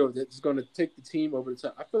the needle. That's going to take the team over the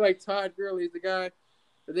top. I feel like Todd Gurley is the guy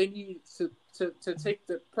that they need to take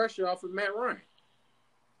the pressure off of Matt Ryan.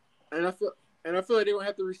 And I feel like they don't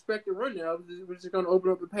have to respect the run now. We're just going to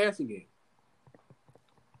open up the passing game.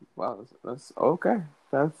 Wow, that's okay.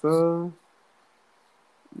 That's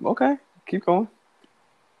okay. Keep going.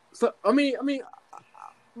 So I mean,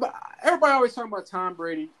 but everybody always talking about Tom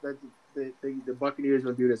Brady that the Buccaneers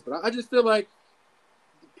gonna do this, but I just feel like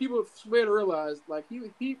people swear to realize like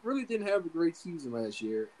he really didn't have a great season last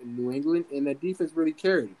year in New England, and that defense really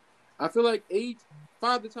carried him. I feel like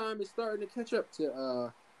Father Time is starting to catch up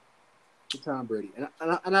to Tom Brady,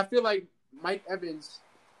 and I feel like Mike Evans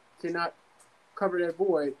cannot cover that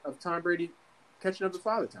void of Tom Brady catching up to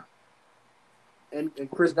Father Time. And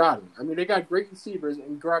Chris Godwin. I mean, they got great receivers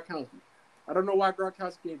in Gronkowski. I don't know why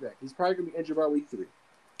Gronkowski came back. He's probably going to be injured by week 3.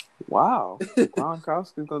 Wow.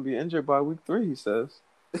 Gronkowski's going to be injured by week 3, he says.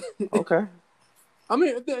 Okay. I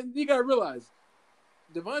mean, you got to realize,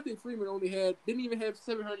 Devontae Freeman didn't even have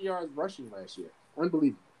 700 yards rushing last year.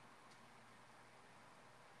 Unbelievable.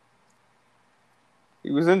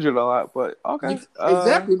 He was injured a lot, but okay.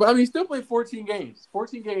 Exactly. But I mean, he still played 14 games.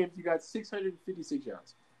 14 games, you got 656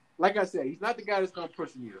 yards. Like I said, he's not the guy that's going to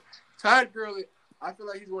push the needle. Todd Gurley, I feel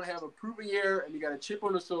like he's going to have a proven year, and he got a chip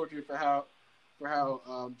on the shoulder for how how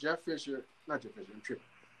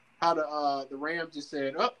the Rams just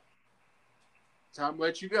said, "Oh, time to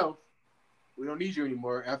let you go. We don't need you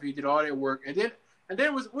anymore." After he did all that work, and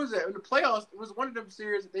then what was that in the playoffs? It was one of them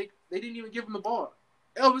series that they didn't even give him the ball.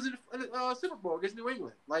 It was in the Super Bowl against New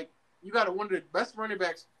England. Like you got one of the best running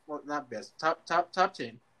backs, well, not best, top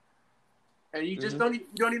 10. And you just don't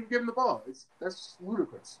even give him the ball. That's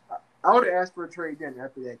ludicrous. I would have asked for a trade then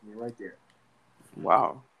after that game right there.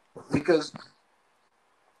 Wow. Because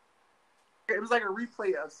it was like a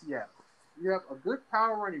replay of Seattle. You have a good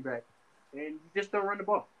power running back, and you just don't run the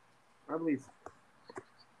ball. I believe.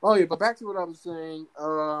 Oh yeah, but back to what I was saying.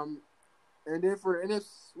 And then for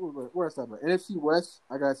NFC West,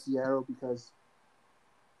 I got Seattle because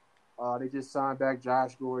they just signed back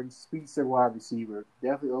Josh Gordon, speedster wide receiver.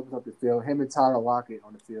 Definitely opens up the field. Him and Tyler Lockett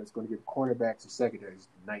on the field is going to give cornerbacks and secondaries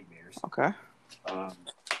nightmares. Okay.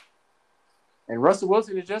 And Russell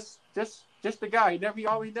Wilson is just the guy. He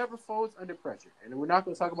never folds under pressure. And we're not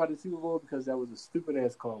going to talk about the Super Bowl because that was a stupid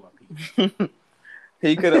ass call up.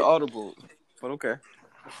 He could have audibled, but okay.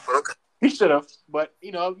 He should have. But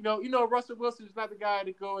Russell Wilson is not the guy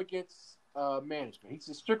to go against management. He's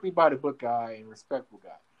a strictly by the book guy and respectful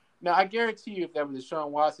guy. Now, I guarantee you if that was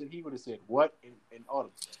Deshaun Watson, he would have said, what? And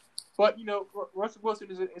audible. But, Russell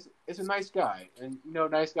Wilson is a nice guy. And,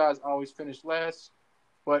 nice guys always finish last.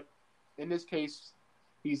 But in this case,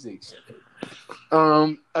 he's the exception.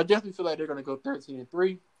 I definitely feel like they're going to go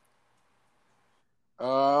 13-3.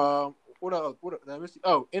 What else?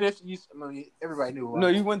 Oh, NFC East. I mean, everybody knew. No,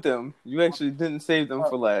 you went them. You actually didn't save them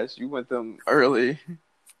for last. You went them early.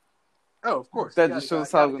 Oh, of course. That just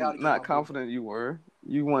shows how not confident you were.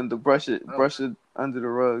 You wanted to brush it under the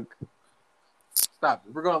rug. Stop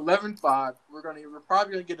it. We're going 11-5. We're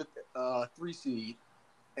probably going to get a 3 seed,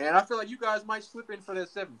 and I feel like you guys might slip in for that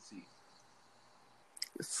 7 seed.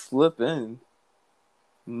 Slip in,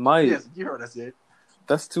 might. Yes, you heard I said.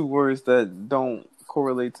 That's 2 words that don't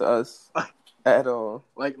correlate to us at all.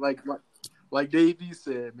 Like Dave D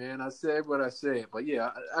said, man. I said what I said, but yeah,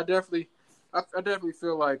 I definitely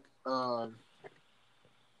feel like.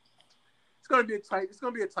 It's gonna be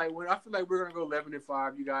a tight one. I feel like we're gonna go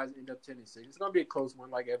 11-5. You guys end up 10-6. It's gonna be a close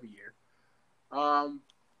one, like every year.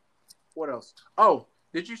 What else? Oh,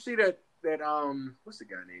 did you see that what's the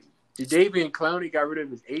guy name? Jadeveon Clowney got rid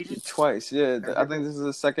of his agent twice. Yeah, I think this is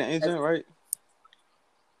the second agent, right?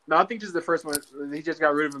 No, I think this is the first one. He just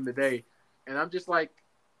got rid of him today, and I'm just like,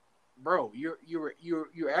 bro, you're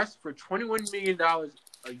asking for $21 million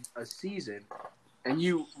a season. And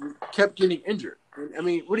you kept getting injured. I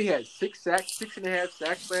mean, what he had 6.5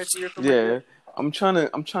 sacks last year. Yeah, like I'm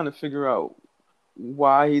trying to figure out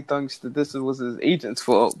why he thinks that this was his agent's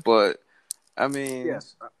fault. But I mean,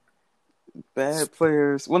 yes, bad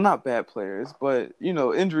players. Well, not bad players, but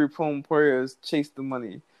injury-prone players chase the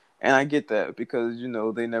money, and I get that because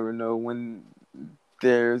they never know when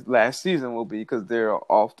their last season will be because they're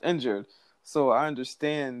oft injured. So I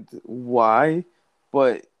understand why,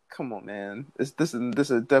 but. Come on, man. This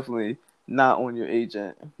is definitely not on your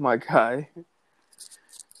agent, my guy.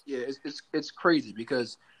 Yeah, it's crazy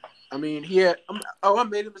because, I mean, he had. I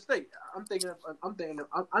made a mistake. I'm thinking.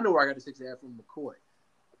 I know where I got the 6.5 from McCoy.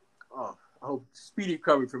 Oh, I hope speedy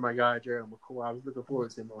recovery for my guy Gerald McCoy. I was looking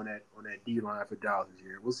forward to him on that D line for Dallas this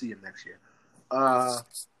year. We'll see him next year.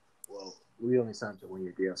 well, we only signed to a 1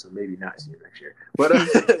 year deal, so maybe not see him next year.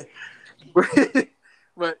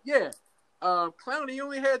 But yeah, Clowney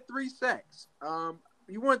only had 3 sacks.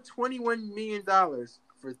 You won $21 million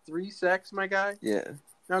for 3 sacks, my guy. Yeah.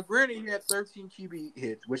 Now, granted, he had 13 QB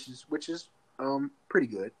hits, which is pretty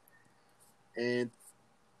good, and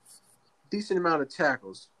decent amount of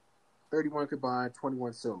tackles. 31 combined,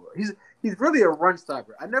 21 solo. He's really a run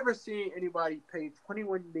stopper. I never seen anybody pay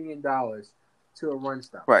 $21 million to a run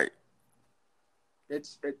stopper. Right.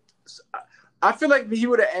 I feel like he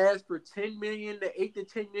would have asked for $10 million, the 8 to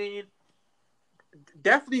 10 million.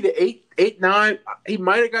 Definitely the 8, 9. He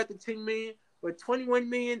might have got the 10 million, but 21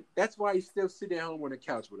 million. That's why he's still sitting at home on the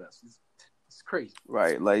couch with us. It's crazy.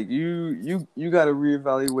 Right. Like you got to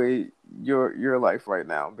reevaluate your life right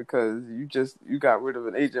now because you got rid of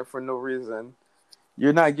an agent for no reason.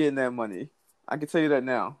 You're not getting that money. I can tell you that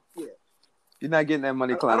now. Yeah. You're not getting that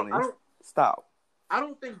money, Clowney. Stop. I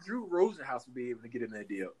don't think Drew Rosenhaus would be able to get in that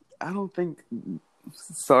deal. I don't think.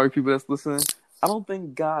 Sorry, people that's listening. I don't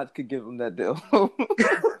think God could give him that deal.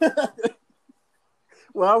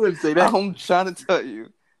 Well, I wouldn't say that. I'm trying to tell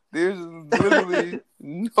you, there's literally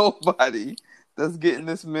nobody that's getting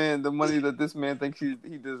this man the money that this man thinks he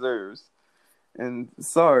deserves. And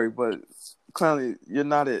sorry, but Clowney, you're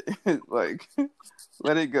not it. Like,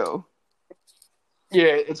 let it go.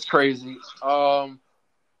 Yeah, it's crazy.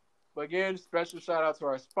 But again, special shout out to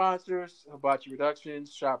our sponsors, Hibachi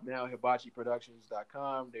Productions. Shop now,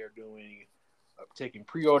 hibachiproductions.com. They're taking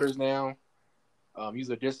pre-orders now. Use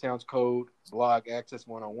the discounts code blog access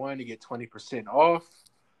 101 to get 20% off.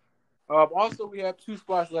 Also, we have 2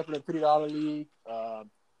 spots left in the $50 league.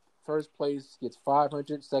 First place gets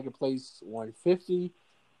 $500, second place $150,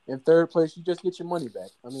 and third place you just get your money back.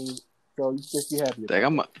 I mean, so you just be happy.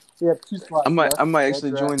 We have 2 spots. I might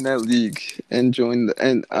actually join that league and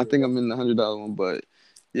I think I'm in the $100 one. But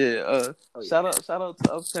yeah, shout out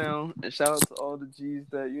to Uptown and shout out to all the G's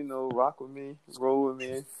that rock with me, roll with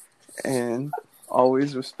me, and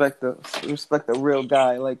always respect a real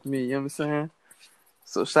guy like me. You know what I'm saying?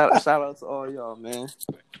 So shout out to all y'all, man.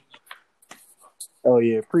 Oh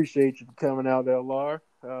yeah, appreciate you for coming out, LR.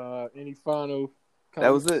 Any final comments?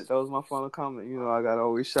 That was it. That was my final comment. I gotta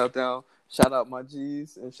always shout out my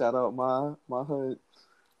G's and shout out my hood.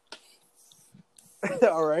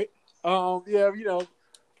 All right. Yeah,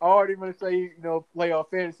 I already want to say, playoff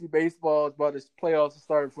fantasy baseball is about to playoffs are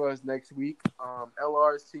starting for us next week.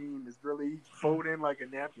 LR's team is really folding like a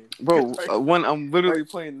napkin. Bro, I'm literally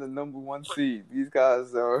playing the number 1 seed. These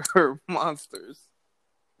guys are monsters.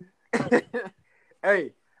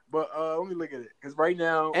 Hey, but let me look at it because right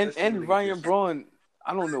now and Ryan Braun,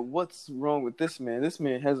 I don't know what's wrong with this man. This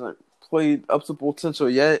man hasn't played up to potential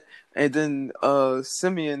yet. And then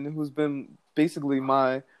Simeon, who's been basically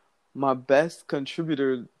my best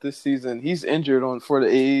contributor this season, he's injured for the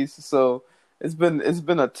A's, so it's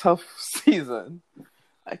been a tough season.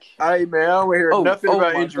 Hey man, I don't hear nothing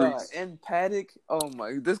about injuries. God. And Paddock,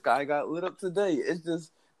 this guy got lit up today. It's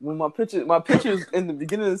just when my pitchers in the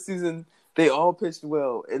beginning of the season, they all pitched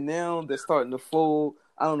well, and now they're starting to fold.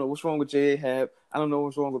 I don't know what's wrong with J.A. I don't know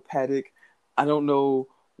what's wrong with Paddock. I don't know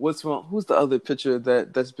what's wrong. Who's the other pitcher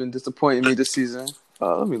that's been disappointing me this season?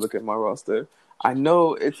 Let me look at my roster. I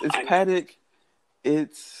know it's Paddock,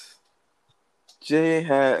 it's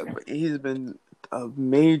J.A. but he's been a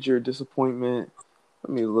major disappointment.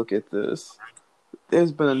 Let me look at this.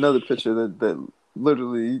 There's been another pitcher that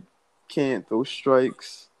literally can't throw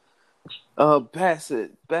strikes.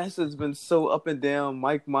 Bassett's been so up and down.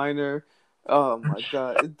 Mike Minor, oh my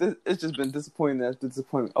God, it's just been disappointing after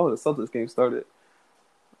disappointment. Oh, the Celtics game started.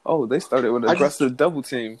 Oh, they started with an aggressive double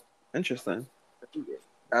team. Interesting.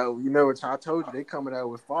 What I told you, they coming out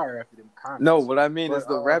with fire after them comments. No, what I mean is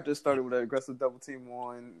the Raptors started with an aggressive double team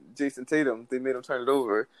on Jason Tatum. They made him turn it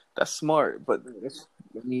over. That's smart, but it's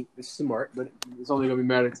smart, but it's only gonna be a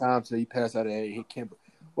matter of time until you pass out and hit Kemba.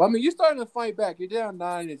 Well, I mean, you're starting to fight back. You're down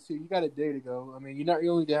 9-2. You got a day to go. I mean, you're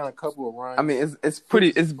only down a couple of runs. I mean, it's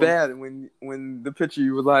bad when the pitcher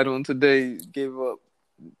you relied on today gave up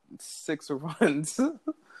 6 runs.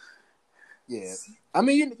 Yeah, I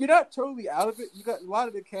mean, you're not totally out of it. You got a lot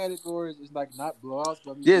of the categories is like not blowouts.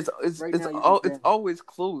 But I mean, yeah, it's always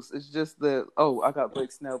close. It's just that I got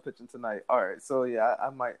Blake Snell pitching tonight. All right, so yeah, I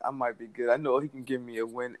might be good. I know he can give me a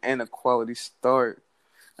win and a quality start.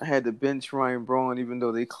 I had to bench Ryan Braun even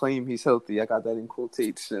though they claim he's healthy. I got that in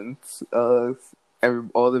quotations. All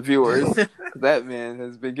the viewers, that man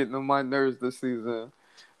has been getting on my nerves this season.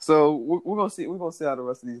 So we're gonna see. We're gonna see how the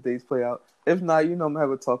rest of these days play out. If not, I'm gonna have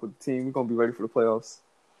a talk with the team. We're gonna be ready for the playoffs.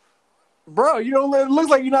 Bro, you don't. It looks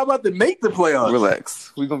like you're not about to make the playoffs.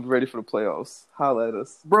 Relax. We're gonna be ready for the playoffs. Holla at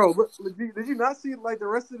us, bro. Did you not see like the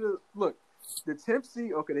rest of the look? The 10th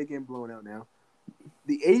seed, okay, they getting blown out now.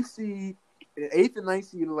 The 8th seed, the 8th and 9th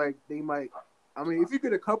seed, like they might. I mean, if you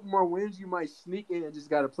get a couple more wins, you might sneak in and just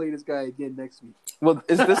got to play this guy again next week. Well,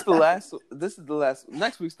 is this the last? This is the last.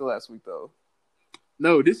 Next week's the last week, though.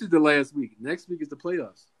 No, this is the last week. Next week is the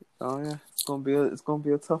playoffs. Oh yeah, it's gonna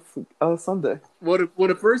be a tough Sunday. Well,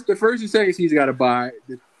 the first and second seeds got to buy.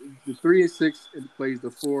 The 3 and 6 plays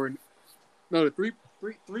the 4 and no, the 3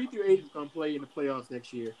 through 8 is gonna play in the playoffs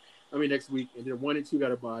next week, and then 1 and 2 got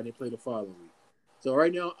to buy and they play the following week. So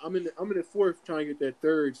right now I'm in the 4th trying to get that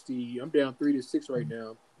 3rd seed. I'm down 3-6 right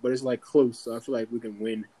now, but it's like close, so I feel like we can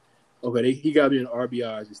win. Okay, he got me in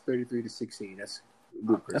RBIs. It's 33-16. That's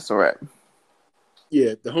ludicrous. That's all right.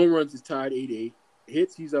 Yeah, the home runs is tied 8-8.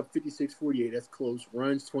 Hits, he's up 56-48. That's close.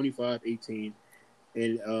 Runs 25-18.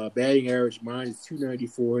 And batting average, mine is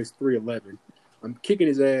 294. It's 311. I'm kicking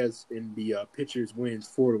his ass in the pitchers wins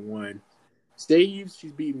 4-1. Saves,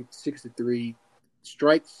 she's beating 6-3.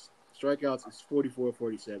 Strikeouts is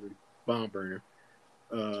 44-47. Bomb burner.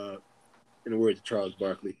 In the words of Charles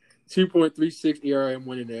Barkley. 2.36 ERA, I'm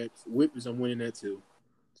winning that. Whip is I'm winning that too.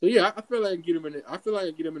 So yeah, I feel like I can get him in. I feel like I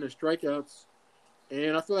can get him in the strikeouts,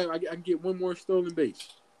 and I feel like I can get one more stolen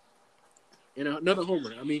base and another home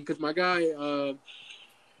run. I mean, because my guy,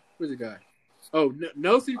 who's the guy? Oh,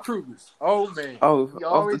 Nelson Cruz. Oh man. Oh,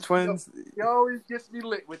 off the Twins. He always gets me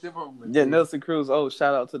lit with them home runs. Yeah, Nelson Cruz. Oh,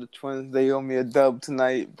 shout out to the Twins. They owe me a dub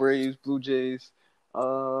tonight. Braves, Blue Jays.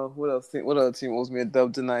 What else? What other team owes me a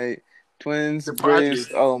dub tonight? Twins, The Braves.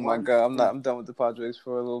 Padres. Oh my God, I'm done with the Padres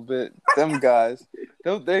for a little bit. Them guys,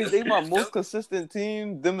 they my most consistent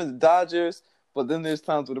team. Them and the Dodgers. But then there's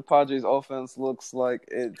times where the Padres offense looks like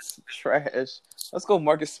it's trash. Let's go,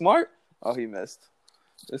 Marcus Smart. Oh, he missed.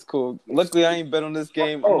 It's cool. Luckily, I ain't bet on this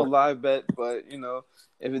game. I'm a live bet, but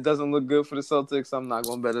if it doesn't look good for the Celtics, I'm not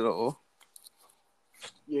gonna bet at all.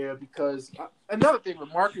 Yeah, because another thing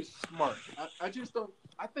with Marcus Smart, I just don't.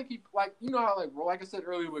 I think he how like I said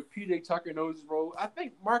earlier with PJ Tucker knows his role. I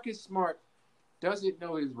think Marcus Smart doesn't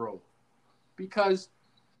know his role because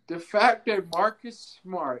the fact that Marcus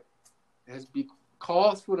Smart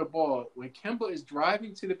calls for the ball when Kemba is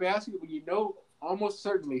driving to the basket, when you know almost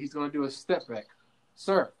certainly he's going to do a step back.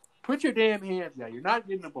 Sir, put your damn hands down. You're not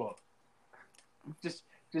getting the ball. Just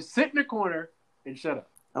sit in the corner and shut up.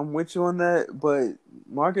 I'm with you on that, but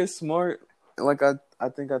Marcus Smart, like I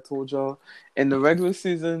think I told y'all, in the regular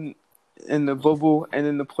season, in the bubble, and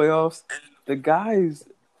in the playoffs, the guy's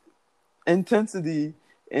intensity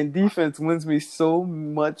and defense wins me so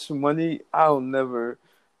much money, I'll never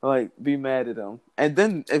be mad at him. And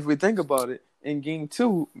then if we think about it, in game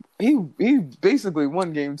 2, he basically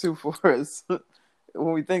won game 2 for us.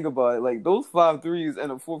 When we think about it, those 5 threes in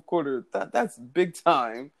the fourth quarter, that's big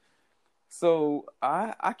time. So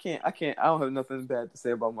I don't have nothing bad to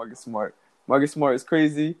say about Marcus Smart. Marcus Smart is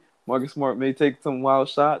crazy. Marcus Smart may take some wild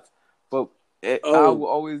shots, but I will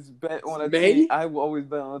always bet on a team. I will always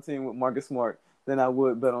bet on a team with Marcus Smart than I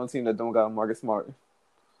would bet on a team that don't got Marcus Smart.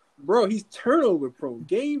 Bro, he's turnover prone.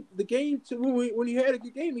 The game when he had a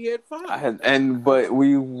good game, he had 5. But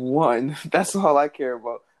we won. That's all I care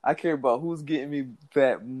about. I care about who's getting me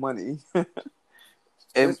that money.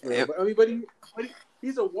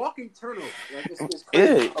 He's a walking turnover. It's crazy.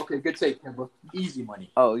 Yeah. Okay, good take, Kemba. Easy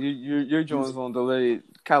money. Oh, your Jones on delayed.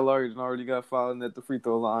 Kyle Lowry already got fouled at the free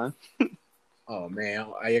throw line. Oh man,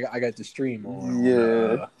 I got the stream on.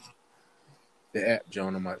 Yeah. The app,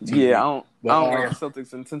 John, on my TV. Yeah, I don't like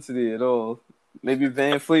Celtics intensity at all. Maybe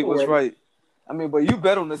Van Fleet was right. I mean, but you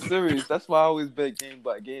bet on the series. That's why I always bet game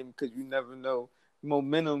by game because you never know.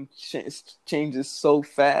 Momentum changes so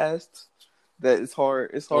fast that it's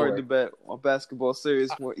hard. It's hard to bet on basketball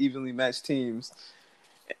series for evenly matched teams.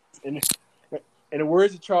 In the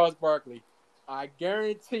words of Charles Barkley, I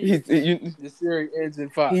guarantee the series ends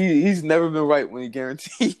in 5. He's never been right when he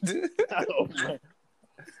guaranteed. Oh, man.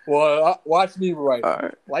 Well, watch me right. All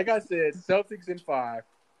right. Like I said, Celtics in 5.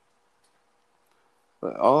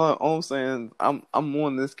 But all I'm saying, I'm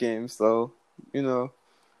on this game, so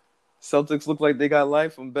Celtics look like they got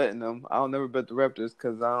life. I'm betting them. I'll never bet the Raptors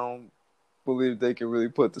because I don't believe they can really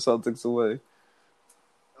put the Celtics away.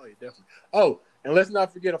 Oh, yeah, definitely. Oh, and let's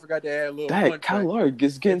not forget, I forgot to add a little. That Kyle Lowry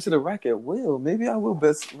gets getting to the rack at will. Maybe I will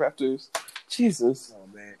bet Raptors. Jesus. Oh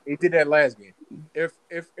man, he did that last game. If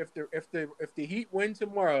the Heat win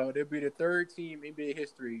tomorrow, they'll be the 3rd team in NBA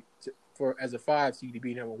history as a 5 seed to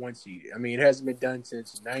beat him a 1 seed. I mean, it hasn't been done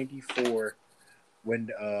since '94 when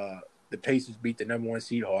the Pacers beat the number 1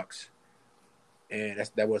 seed Hawks, and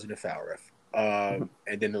that wasn't a foul ref. And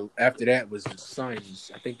then after that was the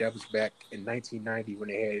Suns. I think that was back in 1990 when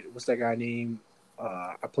they had what's that guy named?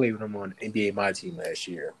 I played with him on NBA My Team last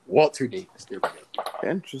year. Walter Davis. There we go.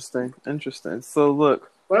 Interesting. So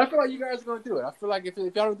look, but I feel like you guys are gonna do it. I feel like if y'all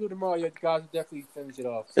don't do it tomorrow, you guys will definitely finish it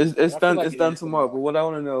off. it's done. Like it's done tomorrow. But what I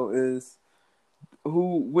want to know is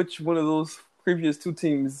which one of those previous two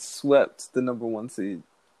teams swept the number 1 seed?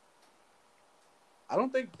 I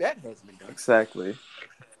don't think that has been done. Exactly.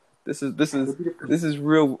 This is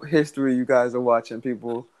real history. You guys are watching,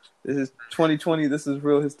 people. This is 2020. This is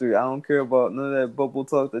real history. I don't care about none of that bubble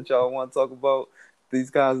talk that y'all want to talk about.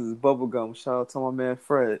 These guys is bubblegum. Shout out to my man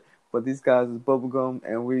Fred. But these guys is bubblegum,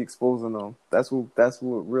 and we exposing them. That's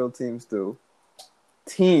what real teams do.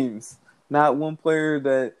 Teams, not one player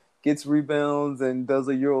that gets rebounds and does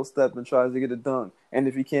a Euro step and tries to get a dunk. And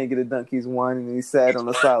if he can't get a dunk, he's whining and he's sad on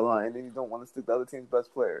the sideline. And then you don't want to stick the other team's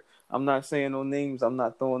best player. I'm not saying no names. I'm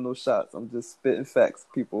not throwing no shots. I'm just spitting facts,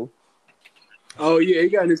 people. Oh yeah, he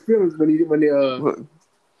got in his feelings when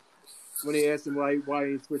they asked him why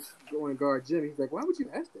he switched going guard Jimmy. He's like, why would you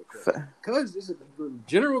ask that question? Because it's a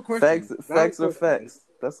general question. Facts are facts.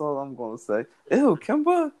 That's all I'm gonna say. Ew,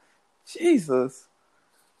 Kemba, Jesus.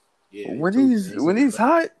 Yeah, when he's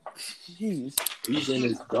hot, jeez. He's in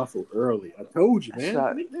his duffel early. I told you,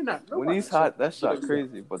 man. When he's hot, that shot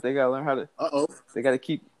crazy. But they gotta learn how to. They gotta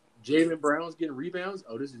keep. Jaylen Brown's getting rebounds.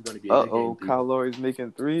 Oh, this is gonna be. A good game, Kyle Lowry's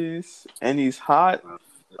making threes, and he's hot.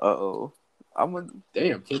 Damn,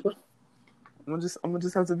 Kemba. I'm gonna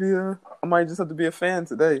just have to be I might just have to be a fan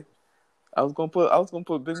today. I was gonna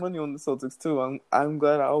put big money on the Celtics too. I'm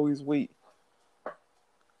glad I always wait.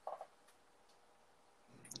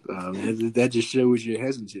 That just shows your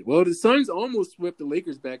hesitancy. Well, the Suns almost swept the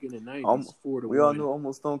Lakers back in the 90s. 4-1. We all know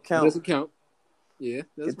almost don't count. It doesn't count. Yeah,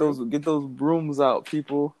 get those brooms out,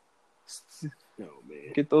 people. Oh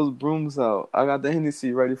man, get those brooms out. I got the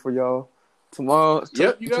Hennessy ready for y'all tomorrow.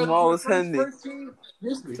 Yep, you guys tomorrow's Henny. First team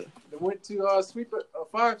history. They went to sweep a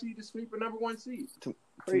 5 seed to sweep a number 1 seed.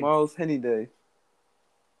 Tomorrow's Henny day.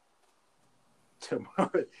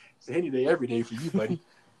 Tomorrow, it's Henny day every day for you, buddy.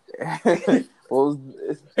 Well,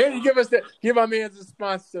 Henny, give our man a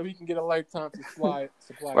sponsor so he can get a lifetime supply.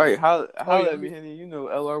 Right, how at me, Henny? You know,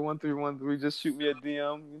 LR1313. Just shoot me a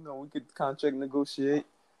DM. You know, we could contract negotiate.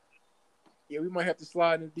 Yeah, we might have to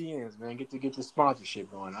slide in the DMs, man. Get the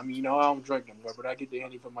sponsorship going. I mean, you know, I don't drink anymore, but I get the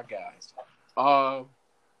Henny for my guys.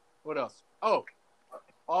 What else? Oh,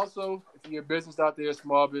 also, if you're a business out there,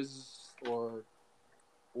 small business or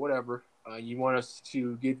whatever, you want us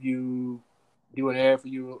to do an ad for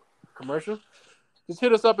you, commercial, just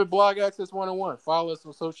hit us up at Blog Access 101. Follow us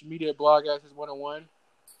on social media at Blog Access 101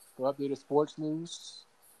 for updated sports news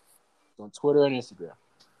on Twitter and Instagram.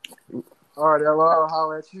 All right, LR, I'll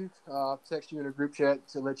holler at you. I'll text you in a group chat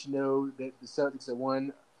to let you know that the Celtics have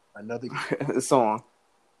won another game. It's on.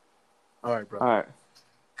 All right, bro. All right.